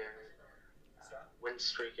very good win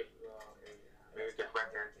streak, a very good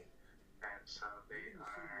record, and so they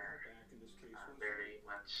are very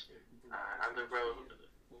much on the road,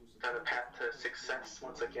 on the path to success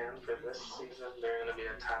once again for this season. They're going to be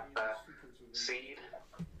a top seed,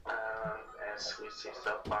 as we see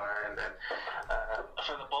so far, and then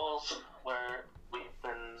for the Bulls, where we've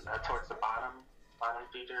been towards the bottom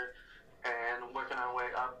feeder, and working our way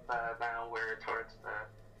up. Now we're towards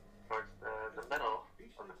the middle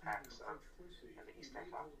of the pack, so in the Eastern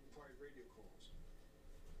Conference.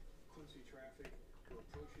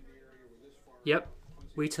 Yep,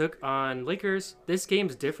 we took on Lakers. This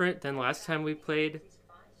game's different than last time we played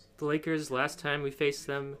the Lakers. Last time we faced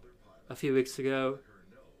them a few weeks ago,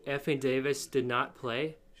 Anthony Davis did not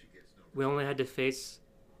play. We only had to face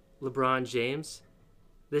LeBron James.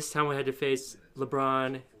 This time we had to face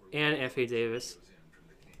LeBron and Anthony Davis.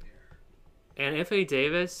 And Anthony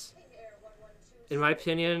Davis, in my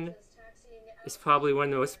opinion, is probably one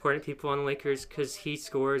of the most important people on the Lakers because he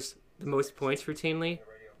scores the most points routinely.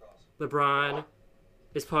 LeBron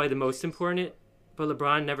is probably the most important, but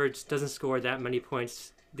LeBron never doesn't score that many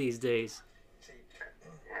points these days.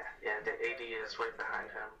 Yeah, the AD is right behind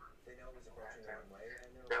him.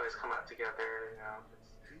 They always come out together.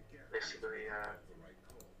 Basically,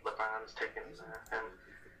 LeBron's taking him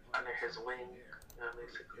under his wing,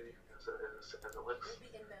 basically, as it looks.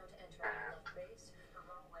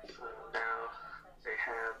 And so now they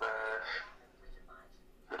have,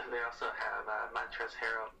 they also have Montrezl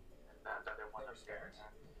Harrell, another one of their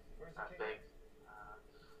big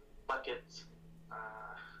buckets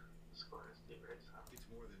scorers. It's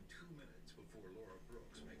more than 2 minutes before Laura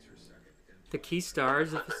Brooks makes her second. The key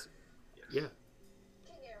stars of this,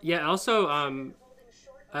 yeah. Also,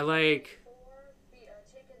 I like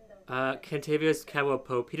Kentavious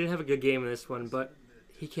Caldwell-Pope. He didn't have a good game in this one, but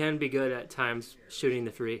he can be good at times shooting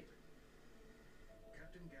the three.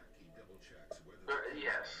 Captain Gacky double checks whether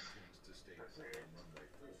Yes. to stay while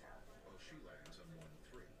she lands on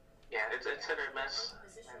 1-3. Yeah, it's hit or miss.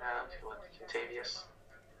 And with Kentavious,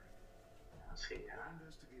 he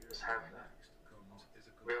just have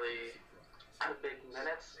really big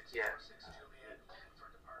minutes. Yeah,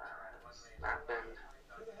 not been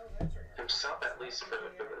himself at least for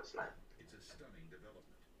this night. It's a stunning development.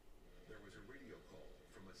 There was a radio call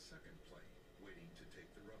from a second plane waiting to take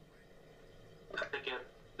the runway. I think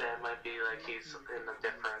that might be like he's in a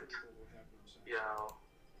different,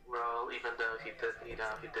 role, even though he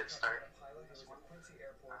did start this one.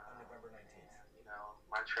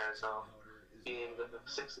 Montrezl being the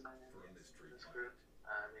sixth man in this group,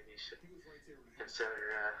 maybe you should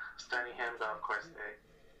consider starting him, though of course they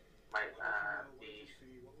might be.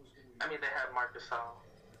 I mean, they have Marc Gasol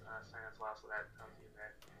starting as well, so that tells you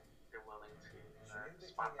that they're willing to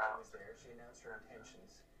swap out. She announced her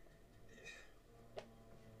intentions.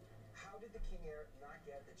 How did the King Air not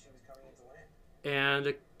get that she was coming into land? And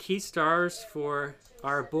the key stars for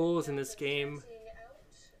our Bulls in this game,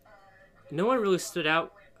 no one really stood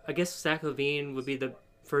out. I guess Zach LaVine would be the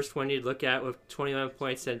first one you'd look at with 21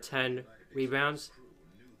 points and 10 rebounds.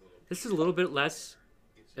 This is a little bit less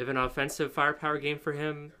of an offensive firepower game for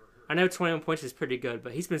him. I know 21 points is pretty good,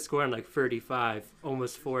 but he's been scoring like 35,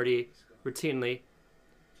 almost 40 routinely.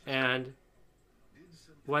 And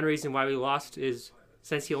one reason why we lost is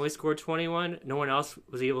since he only scored 21, no one else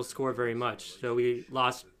was able to score very much. So we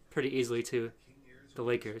lost pretty easily to the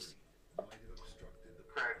Lakers.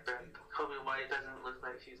 Correct. Kobe White doesn't look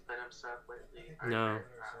like he's been himself lately. No.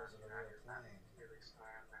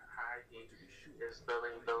 He is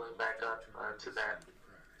building back up to that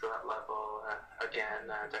level again.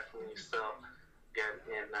 Definitely still good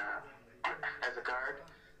in as a guard,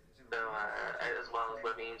 though, as well as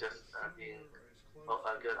LaVine just being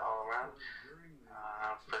good all around.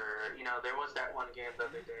 There was that one game the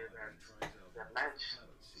other day that bench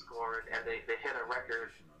scored, and they hit a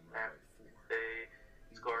record that they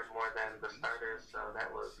scored more than the starters, so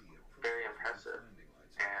that was very impressive.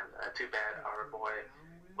 And too bad our boy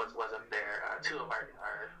wasn't there. Two of our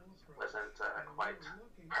wasn't quite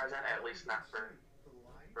present, at least not for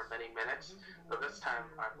many minutes. So this time,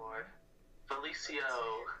 our boy Felicio,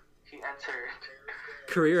 he entered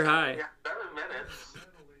Career high. 7 minutes,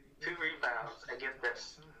 2 rebounds, and get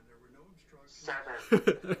this 7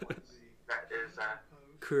 points. That is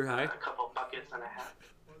Career high. a couple buckets and a half.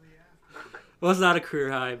 Well, it's not a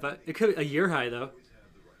career high, but it could be a year high though.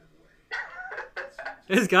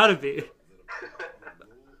 It's gotta be.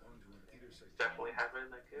 Definitely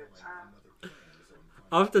having a good time.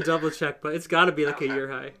 I'll have to double check, but it's gotta be like a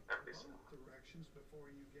year high.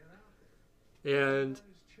 And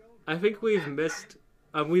I think we've missed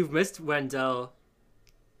Wendell.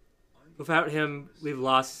 Without him, we've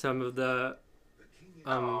lost some of the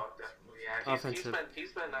Definitely. Yeah, offensive.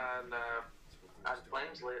 He's been on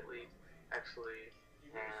Flames lately, actually,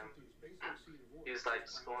 and he's like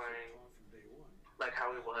scoring like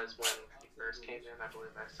how he was when he first came in. I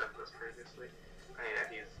believe I said this previously. Yeah,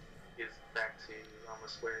 he's back to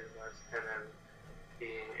almost where he was, and then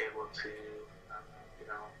being able to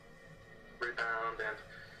rebound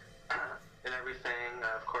and everything.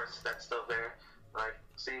 Of course, that's still there. Like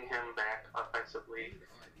seeing him back offensively,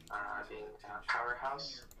 being a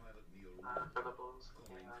powerhouse for the Bulls,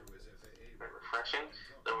 very refreshing.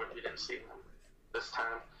 Though we didn't see him this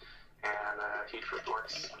time, and huge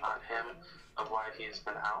reports on him of why he's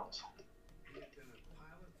been out.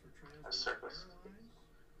 has surfaced.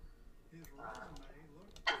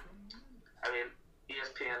 I mean,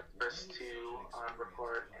 ESPN first to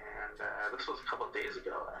report, and this was a couple of days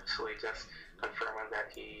ago actually, just confirming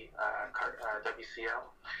that he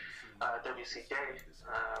WCJ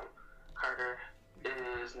Carter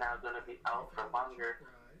is now going to be out for longer.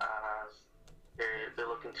 They're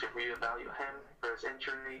looking to reevaluate him for his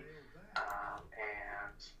injury,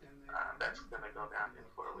 and that's going to go down in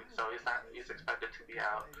 4 weeks. So he's expected to be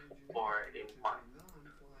out for a month,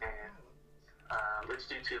 and it's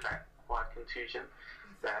due to that quad contusion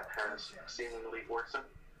that has seemingly worsened.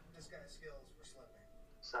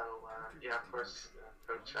 So yeah, of course,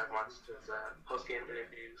 Coach wants his post-game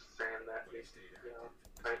interview saying that he's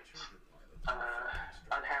quite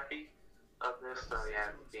unhappy of this. So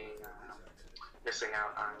yeah, being missing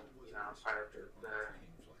out on part of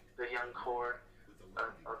the young core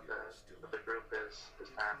of the group is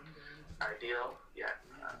not ideal yet.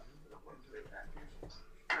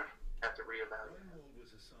 Have to reevaluate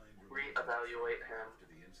him.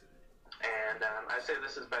 And I'd say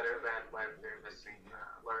this is better than when they're missing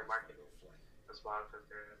Laurie Marketing as well, because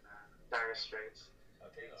they're in dire straits.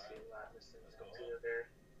 Missing two of their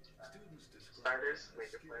starters,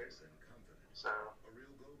 major players. So,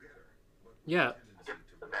 yeah.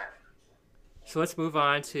 So let's move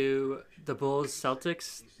on to the Bulls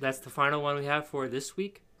Celtics. That's the final one we have for this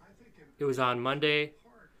week. It was on Monday,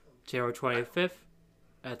 January 25th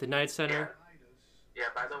at the Knight Center.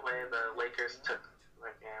 Yeah, by the way, the Lakers took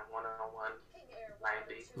like a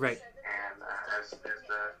 101-90. Right. And as the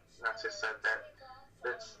announcer said,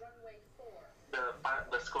 that's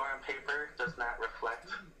the score on paper does not reflect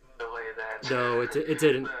the way that no, it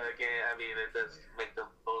didn't. The game, I mean, it does make the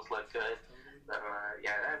Bulls look good. But,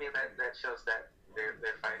 yeah, I mean that shows that they're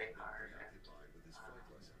fighting hard. And,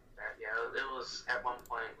 it was at one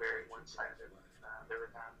point very one-sided. They were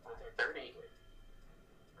down by 30.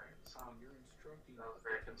 Right. So that was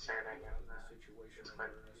very concerning, and there's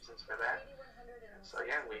quite reasons for that. And so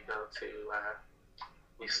yeah, we go to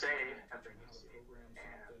we stay at the UC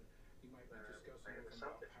and the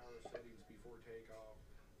Celtics.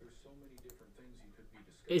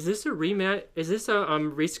 Is this a rematch? Is this a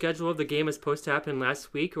reschedule of the game as supposed to happen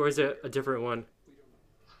last week, or is it a different one?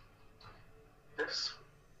 This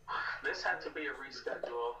had to be a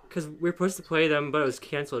reschedule. Because we're supposed to play them, but it was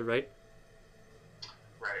canceled, right?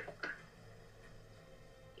 Right.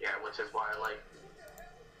 Yeah, which is why, I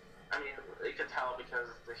mean, you can tell because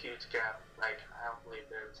the huge gap. I don't believe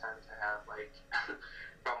they intend to have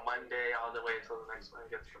from Monday all the way until the next one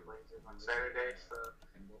gets the Blazers on Saturday. So,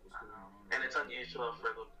 and it's unusual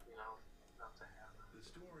for them to have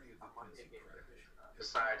a Monday game.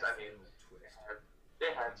 Besides, I mean,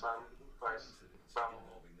 they had some, of course, from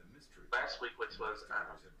last week, which was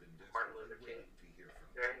Martin Luther King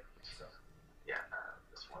Day. So, yeah,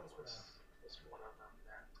 this one was one of them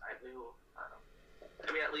that I knew. I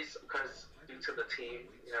mean, at least because due to the team,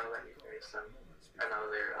 that you face, and I know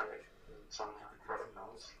they're under some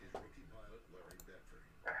protocols.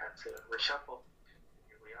 I had to reshuffle.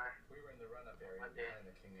 Here we are. We were in the run-up area behind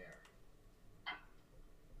the King Air.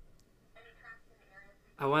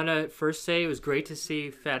 I want to first say it was great to see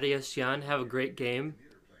Thaddeus Young have a great game.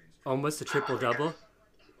 Almost a triple-double.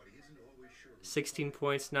 16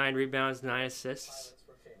 points, 9 rebounds, 9 assists.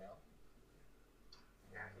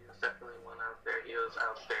 Yeah, he was definitely one out there. He was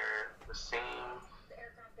out there the same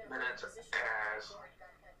minutes as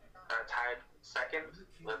tied second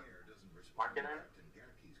with Markkinen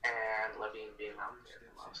and Levine being out there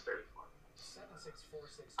the most 34 minutes.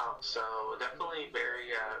 So definitely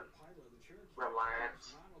very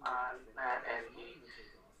reliant on that, and he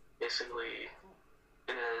basically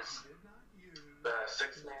is the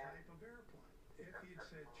sixth man.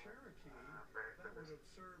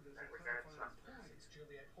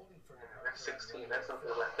 That's 16. That's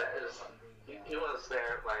something like that. He was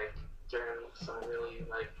there during some really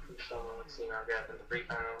crucial moments. Grabbing the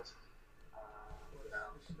rebounds,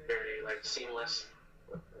 very seamless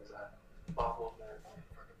with his ball movement.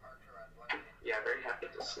 Yeah, very happy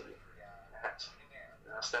to see that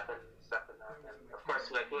stepping up, and of course,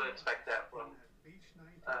 we would expect that from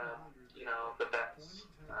the vets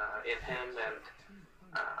in him, and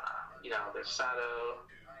there's Sato.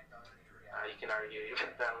 You can argue even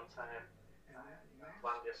Valentine,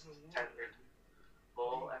 longest tenured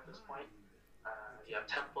Bull at this point. You have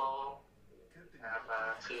Temple. You have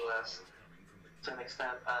to an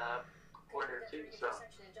extent Porter too.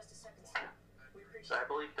 So I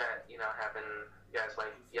believe that having guys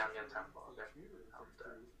like Young and Temple that helped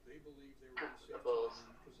the Bulls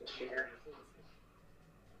this year.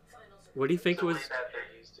 What do you think was? That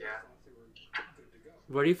they're used, yeah.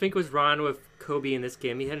 What do you think was wrong with Kobe in this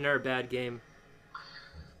game? He had another bad game.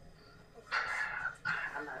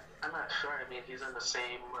 I'm not sure. I mean, he's in the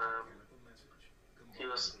same.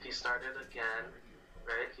 He started again,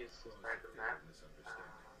 right? He's back in that.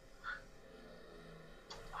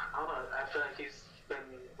 I don't know. I feel like he's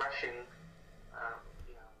been rushing, a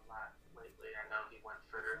lot lately. I know he went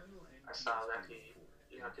for. I saw that he,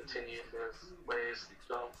 continued his ways,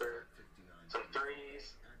 going for some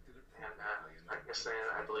threes, and like I said,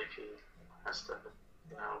 I believe he has to,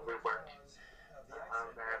 rework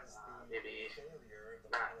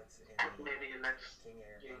that. Maybe in next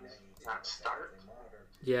games not start.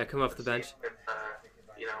 Yeah, come off the bench. If,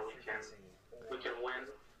 we can win.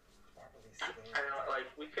 I know, like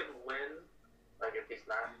we can win. Like if he's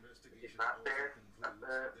not there at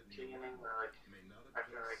the beginning, like I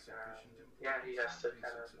feel like he has to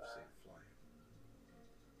kind of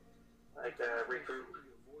regroup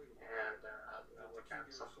and look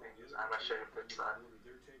at something. I'm not sure if it's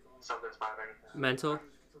something's bothering him. Mental.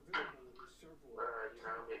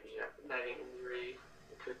 Maybe a nagging injury.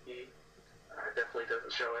 It could be. Definitely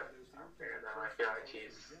doesn't show it. And I feel like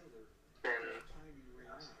he's been in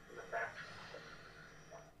the back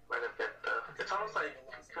quite a bit. It's almost like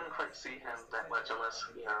you couldn't quite see him that much unless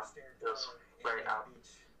it was right out in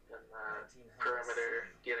the perimeter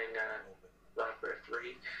getting going for a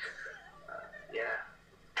three.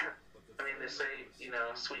 I mean, they say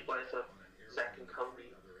sweet life of Zach and Kobe,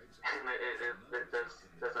 and it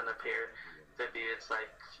doesn't appear to be. It's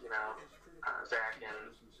like Zach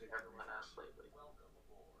and everyone else lately.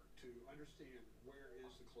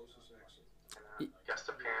 Guest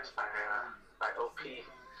appearance by OP.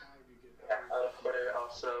 Twitter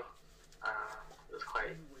also was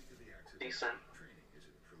quite decent,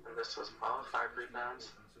 and this was 5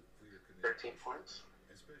 rebounds, 13 points,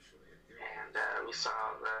 and we saw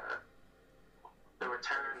the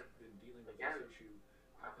return again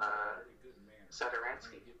of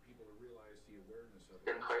Sadaransky.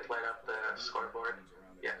 Didn't quite light up the scoreboard.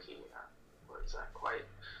 Yeah, he was quite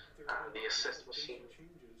the assist machine.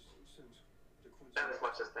 Not as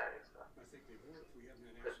much as that is, though.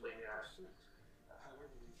 Quickly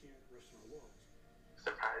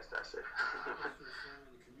surprised us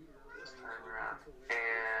this time around.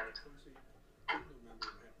 And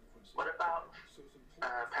what about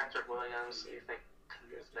Patrick Williams? Do you think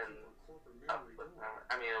he's been up with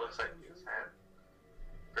I mean, it looks like he's had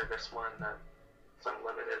for this one some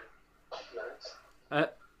limited minutes.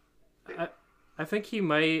 I think it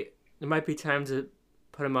might be time to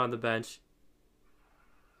put him on the bench.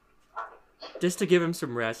 Just to give him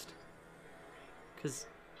some rest.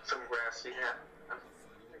 Some rest, yeah. I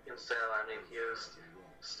can still, he is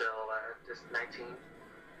still just 19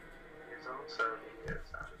 years old, so he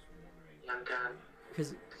is a young gun.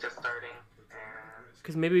 He's just starting.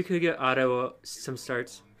 Because maybe we could get Otto some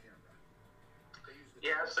starts.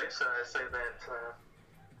 Yeah, I say so. I say that,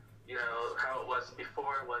 how it was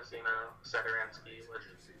before was, Sadaransky was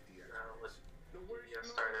a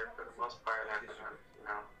starter for the most part, and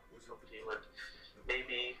he would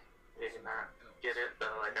maybe not get it, but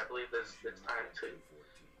I believe it's time to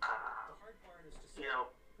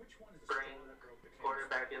bring Porter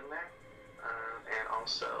back in there, and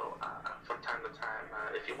also from time to time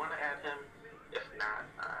if you want to add him, if not,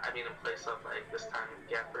 in place of this time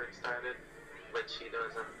Gafford started, which he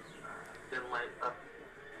didn't light up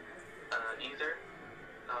either.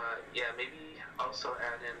 Maybe also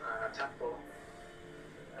add in Temple.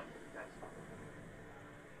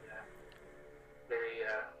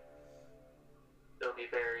 It'll be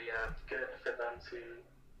very good for them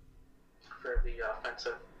for the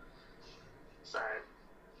offensive side.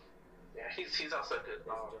 Yeah, he's also a good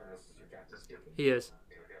ball. He is.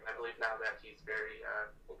 I believe now that he's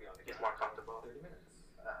he's more comfortable on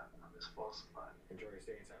this full spot. Enjoy your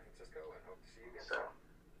stay in San Francisco and hope to see you again. So,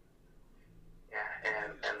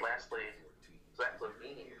 and lastly, Zach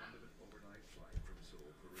Levine.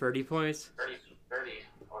 30 points. 30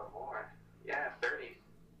 or more. Yeah, 30.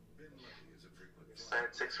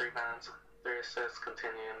 Had 6 rebounds, 3 assists,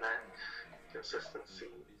 continuing that consistency,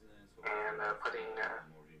 and putting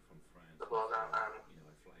the ball on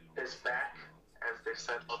his back, as they've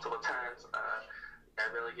said multiple times.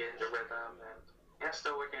 Really getting the rhythm, and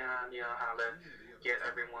still working on how to get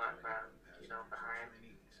everyone behind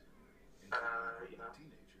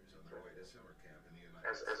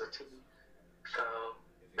as a team. So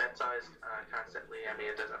that's always constantly.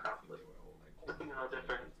 It doesn't help with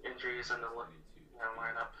different injuries in the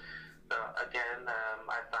lineup. So again,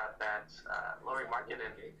 I thought that Lauri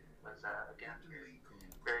Markkanen was again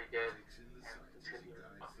very good and continuing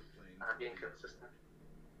being consistent.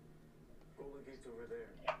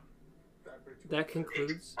 That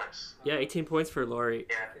concludes. Points. Yeah, 18 points for Laurie.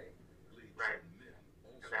 Yeah, right.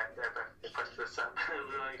 That pushed us up.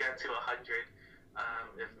 We only got to 100,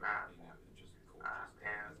 if not.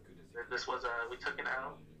 And this was, we took it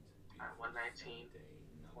out at 119.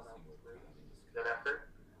 Good effort.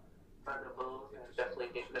 Fun to move and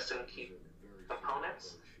definitely missing key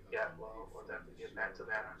components. Yeah, well, we'll definitely get back to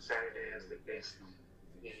that on Saturday as they face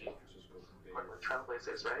the Portland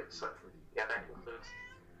Trailblazers, right? So, yeah, that concludes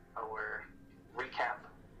our recap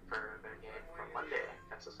for their game from Monday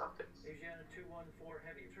against the Celtics.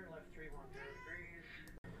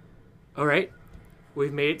 All right,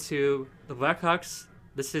 we've made it to the Blackhawks.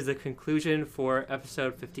 This is the conclusion for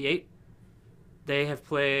episode 58. They have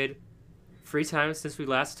played 3 times since we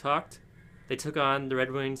last talked. They took on the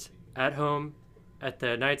Red Wings at home at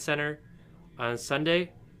the Knight Center on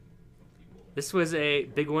Sunday. This was a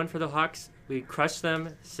big one for the Hawks. We crushed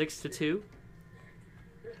them 6-2.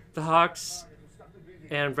 The Hawks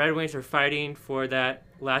and Red Wings are fighting for that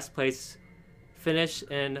last place finish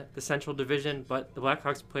in the Central Division, but the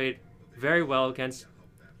Blackhawks played very well against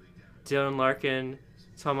Dylan Larkin,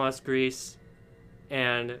 Tomas Greiss,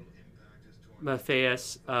 and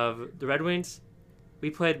Matthias of the Red Wings. We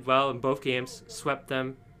played well in both games, swept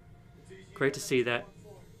them. Great to see that.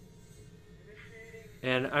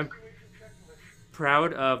 And I'm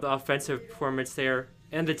proud of the offensive performance there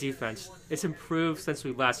and the defense. It's improved since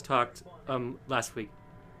we last talked last week.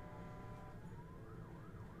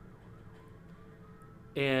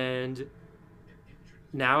 And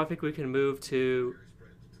now I think we can move to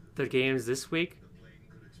the games this week.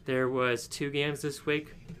 There was 2 games this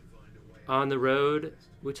week. On the road,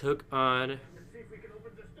 we took on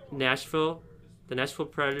Nashville, the Nashville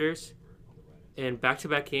Predators, in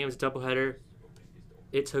back-to-back games, doubleheader.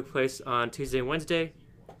 It took place on Tuesday and Wednesday.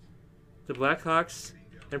 The Blackhawks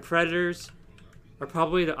and Predators are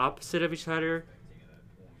probably the opposite of each other.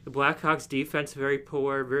 The Blackhawks defense very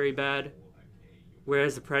poor, very bad,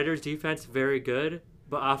 whereas the Predators defense very good,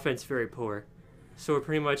 but offense very poor. So we're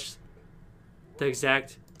pretty much the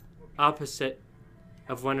exact opposite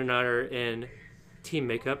of one another in team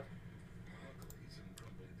makeup.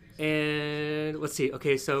 And let's see.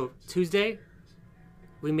 Okay, so Tuesday,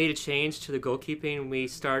 we made a change to the goalkeeping. We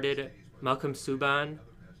started Malcolm Subban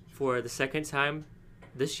for the second time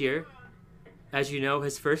this year. As you know,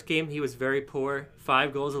 his first game, he was very poor,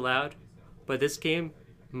 5 goals allowed. But this game,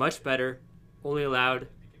 much better, only allowed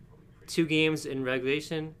 2 games in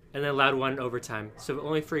regulation and then allowed 1 in overtime. So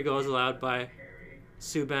only 3 goals allowed by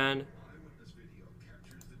Subban.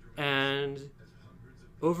 And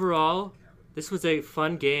overall, this was a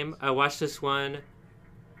fun game. I watched this one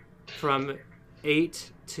from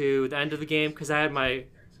 8 to the end of the game because I had my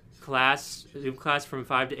Zoom class from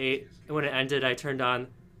 5 to 8. And when it ended, I turned on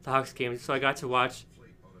the Hawks game. So I got to watch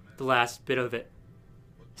the last bit of it,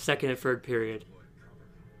 second and third period.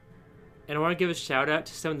 And I want to give a shout out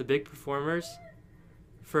to some of the big performers.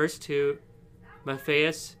 First to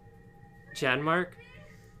Matthias Janmark.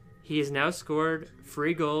 He has now scored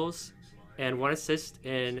 3 goals and 1 assist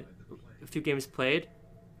in a few games played.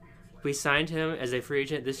 We signed him as a free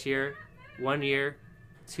agent this year, 1 year,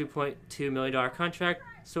 $2.2 million contract.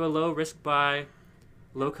 So a low risk buy,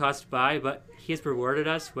 low cost buy, but he has rewarded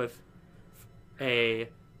us with a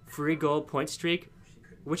 3-goal point streak,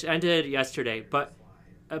 which ended yesterday. But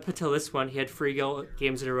up until this one, he had 3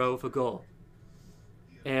 games in a row with a goal.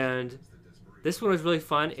 And this one was really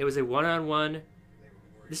fun. It was a 1-on-1.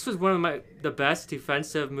 This was one of the best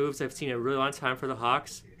defensive moves I've seen in a really long time for the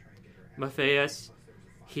Hawks. Matthias,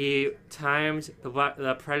 he timed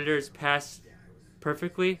the Predators' pass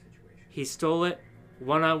perfectly. He stole it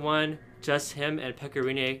 1-on-1, just him and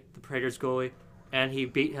Pecorine, the Predators goalie, and he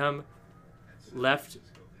beat him left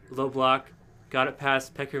low block, got it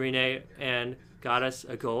past Pecorine, and got us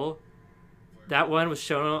a goal. That one was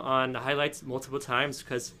shown on the highlights multiple times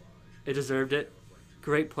because it deserved it.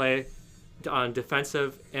 Great play on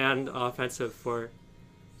defensive and offensive for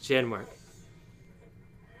Janmark.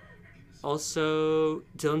 Also,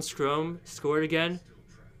 Dylan Strome scored again.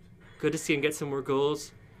 Good to see him get some more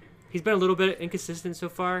goals. He's been a little bit inconsistent so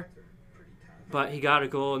far, but he got a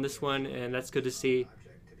goal in this one, and that's good to see.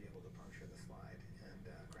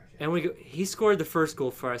 And he scored the first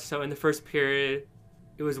goal for us. So in the first period,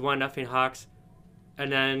 it was 1-0 Hawks.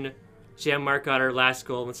 And then Janmark got our last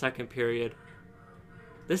goal in the second period.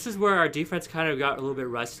 This is where our defense kind of got a little bit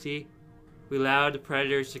rusty. We allowed the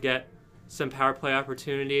Predators to get some power play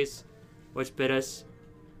opportunities, which bit us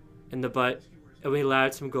in the butt. And we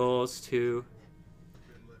allowed some goals to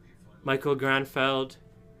Michael Granfeld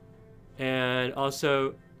and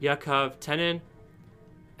also Yakov Tenin.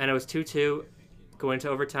 and it was 2-2 going into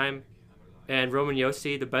overtime. And Roman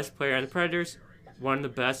Yossi, the best player on the Predators, one of the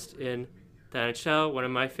best in the NHL, one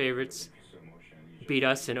of my favorites, beat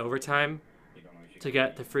us in overtime to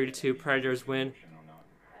get the 3-2 Predators win.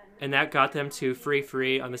 And that got them to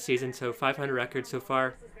 3-3 on the season, so 500 records so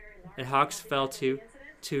far. And Hawks fell to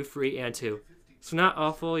 2-3-2. So not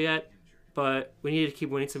awful yet, but we need to keep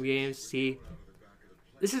winning some games. See,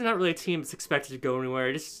 this is not really a team that's expected to go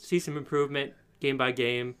anywhere. Just see some improvement game by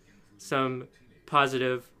game, some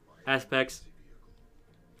positive aspects.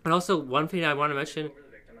 And also, one thing I want to mention,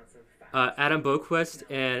 Adam Boquist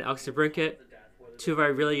and Alex DeBrincat, two of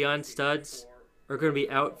our really young studs, are going to be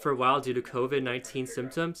out for a while due to COVID-19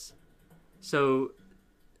 symptoms. So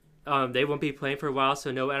they won't be playing for a while,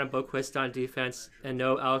 so no Adam Boquist on defense and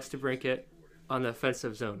no Alex DeBrincat on the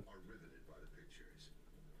offensive zone.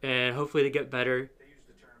 And hopefully they get better,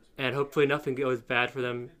 and hopefully nothing goes bad for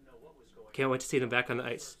them. Can't wait to see them back on the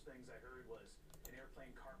ice.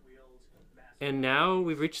 And now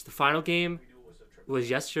we've reached the final game. It was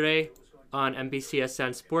yesterday on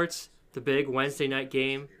NBCSN Sports, the big Wednesday night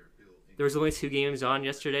game. There was only 2 games on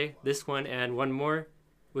yesterday, this one and one more. It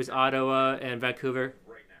was Ottawa and Vancouver.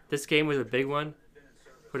 This game was a big one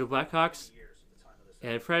for the Blackhawks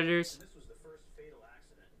and Predators.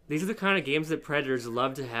 These are the kind of games that Predators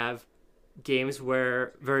love to have. Games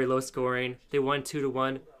where very low scoring. They won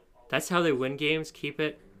 2-1. That's how they win games. Keep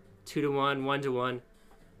it 2-1, 1-1.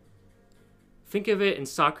 Think of it in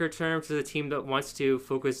soccer terms as a team that wants to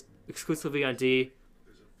focus exclusively on D.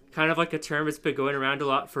 Kind of like a term that's been going around a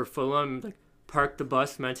lot for Fulham, like park the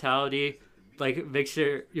bus mentality. Like make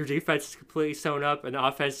sure your defense is completely sewn up and the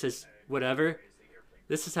offense is whatever.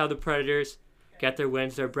 This is how the Predators get their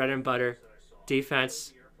wins, their bread and butter.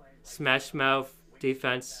 Defense, smash mouth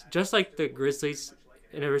defense. Just like the Grizzlies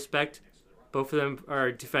in a respect, both of them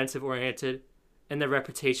are defensive oriented and their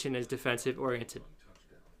reputation is defensive oriented.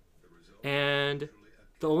 And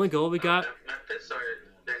the only goal we got... Memphis or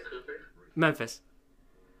Vancouver? Memphis.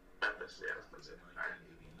 Memphis, yeah, that's it. Right.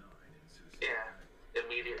 Yeah,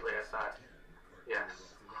 immediately I thought,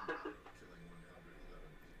 yes.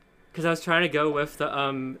 Because I was trying to go with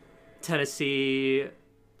the Tennessee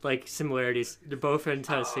like similarities. They're both in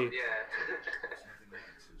Tennessee. Oh, yeah.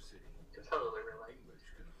 Totally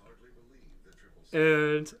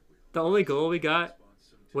relate. And the only goal we got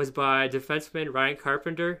was by defenseman Ryan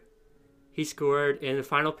Carpenter. He scored in the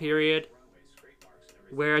final period,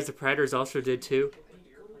 whereas the Predators also did too.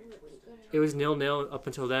 It was 0-0 up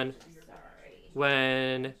until then.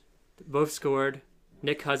 When both scored,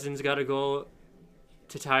 Nick Cousins got a goal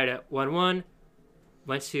to tie it at 1-1.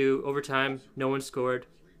 Went to overtime, no one scored.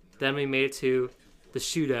 Then we made it to the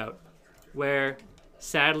shootout, where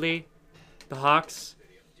sadly the Hawks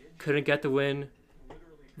couldn't get the win.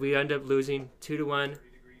 We ended up losing 2-1.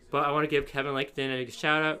 But I want to give Kevin Lankton a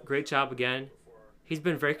shout out. Great job again. He's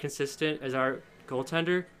been very consistent as our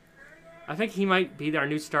goaltender. I think he might be our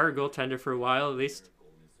new starter goaltender for a while at least.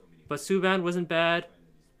 But Subban wasn't bad,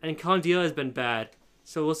 and Colin Deal has been bad.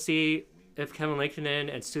 So we'll see if Kevin Lankton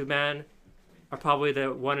and Subban are probably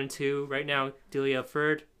the 1 and 2 right now. Delia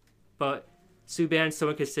third, but Subban's so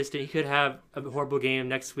inconsistent. He could have a horrible game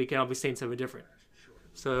next week, and I'll be saying something different.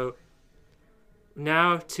 So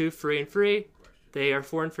now 2-3-3. They are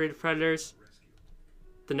 4-3 to Predators.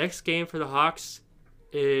 The next game for the Hawks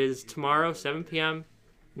is tomorrow, 7 p.m.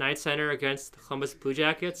 Night Center against the Columbus Blue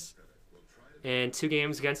Jackets, and 2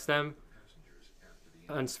 games against them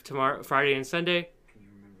on tomorrow, Friday and Sunday.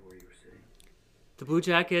 The Blue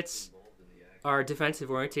Jackets are a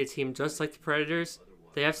defensive-oriented team just like the Predators.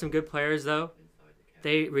 They have some good players, though.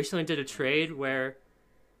 They recently did a trade where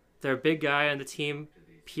their big guy on the team,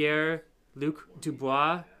 Pierre-Luc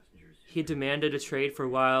Dubois, he demanded a trade for a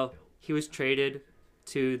while. He was traded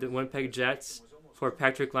to the Winnipeg Jets for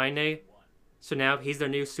Patrick Laine. So now he's their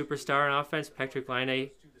new superstar on offense, Patrick Laine.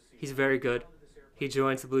 He's very good. He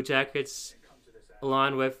joins the Blue Jackets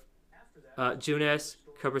along with Jonas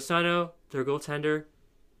Cabrasano, their goaltender,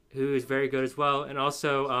 who is very good as well, and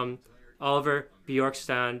also Oliver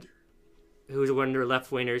Bjorkstrand, who is one of their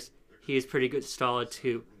left wingers. He is pretty good, solid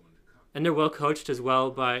too. And they're well coached as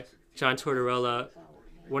well by John Tortorella,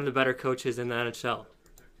 one of the better coaches in the NHL.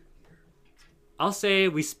 I'll say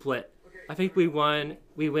we split. I think we win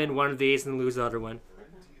one of these and lose the other one.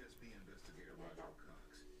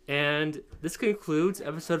 And this concludes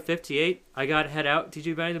episode 58. I gotta head out.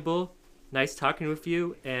 DJ Bang the Bull, nice talking with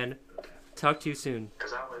you, and talk to you soon.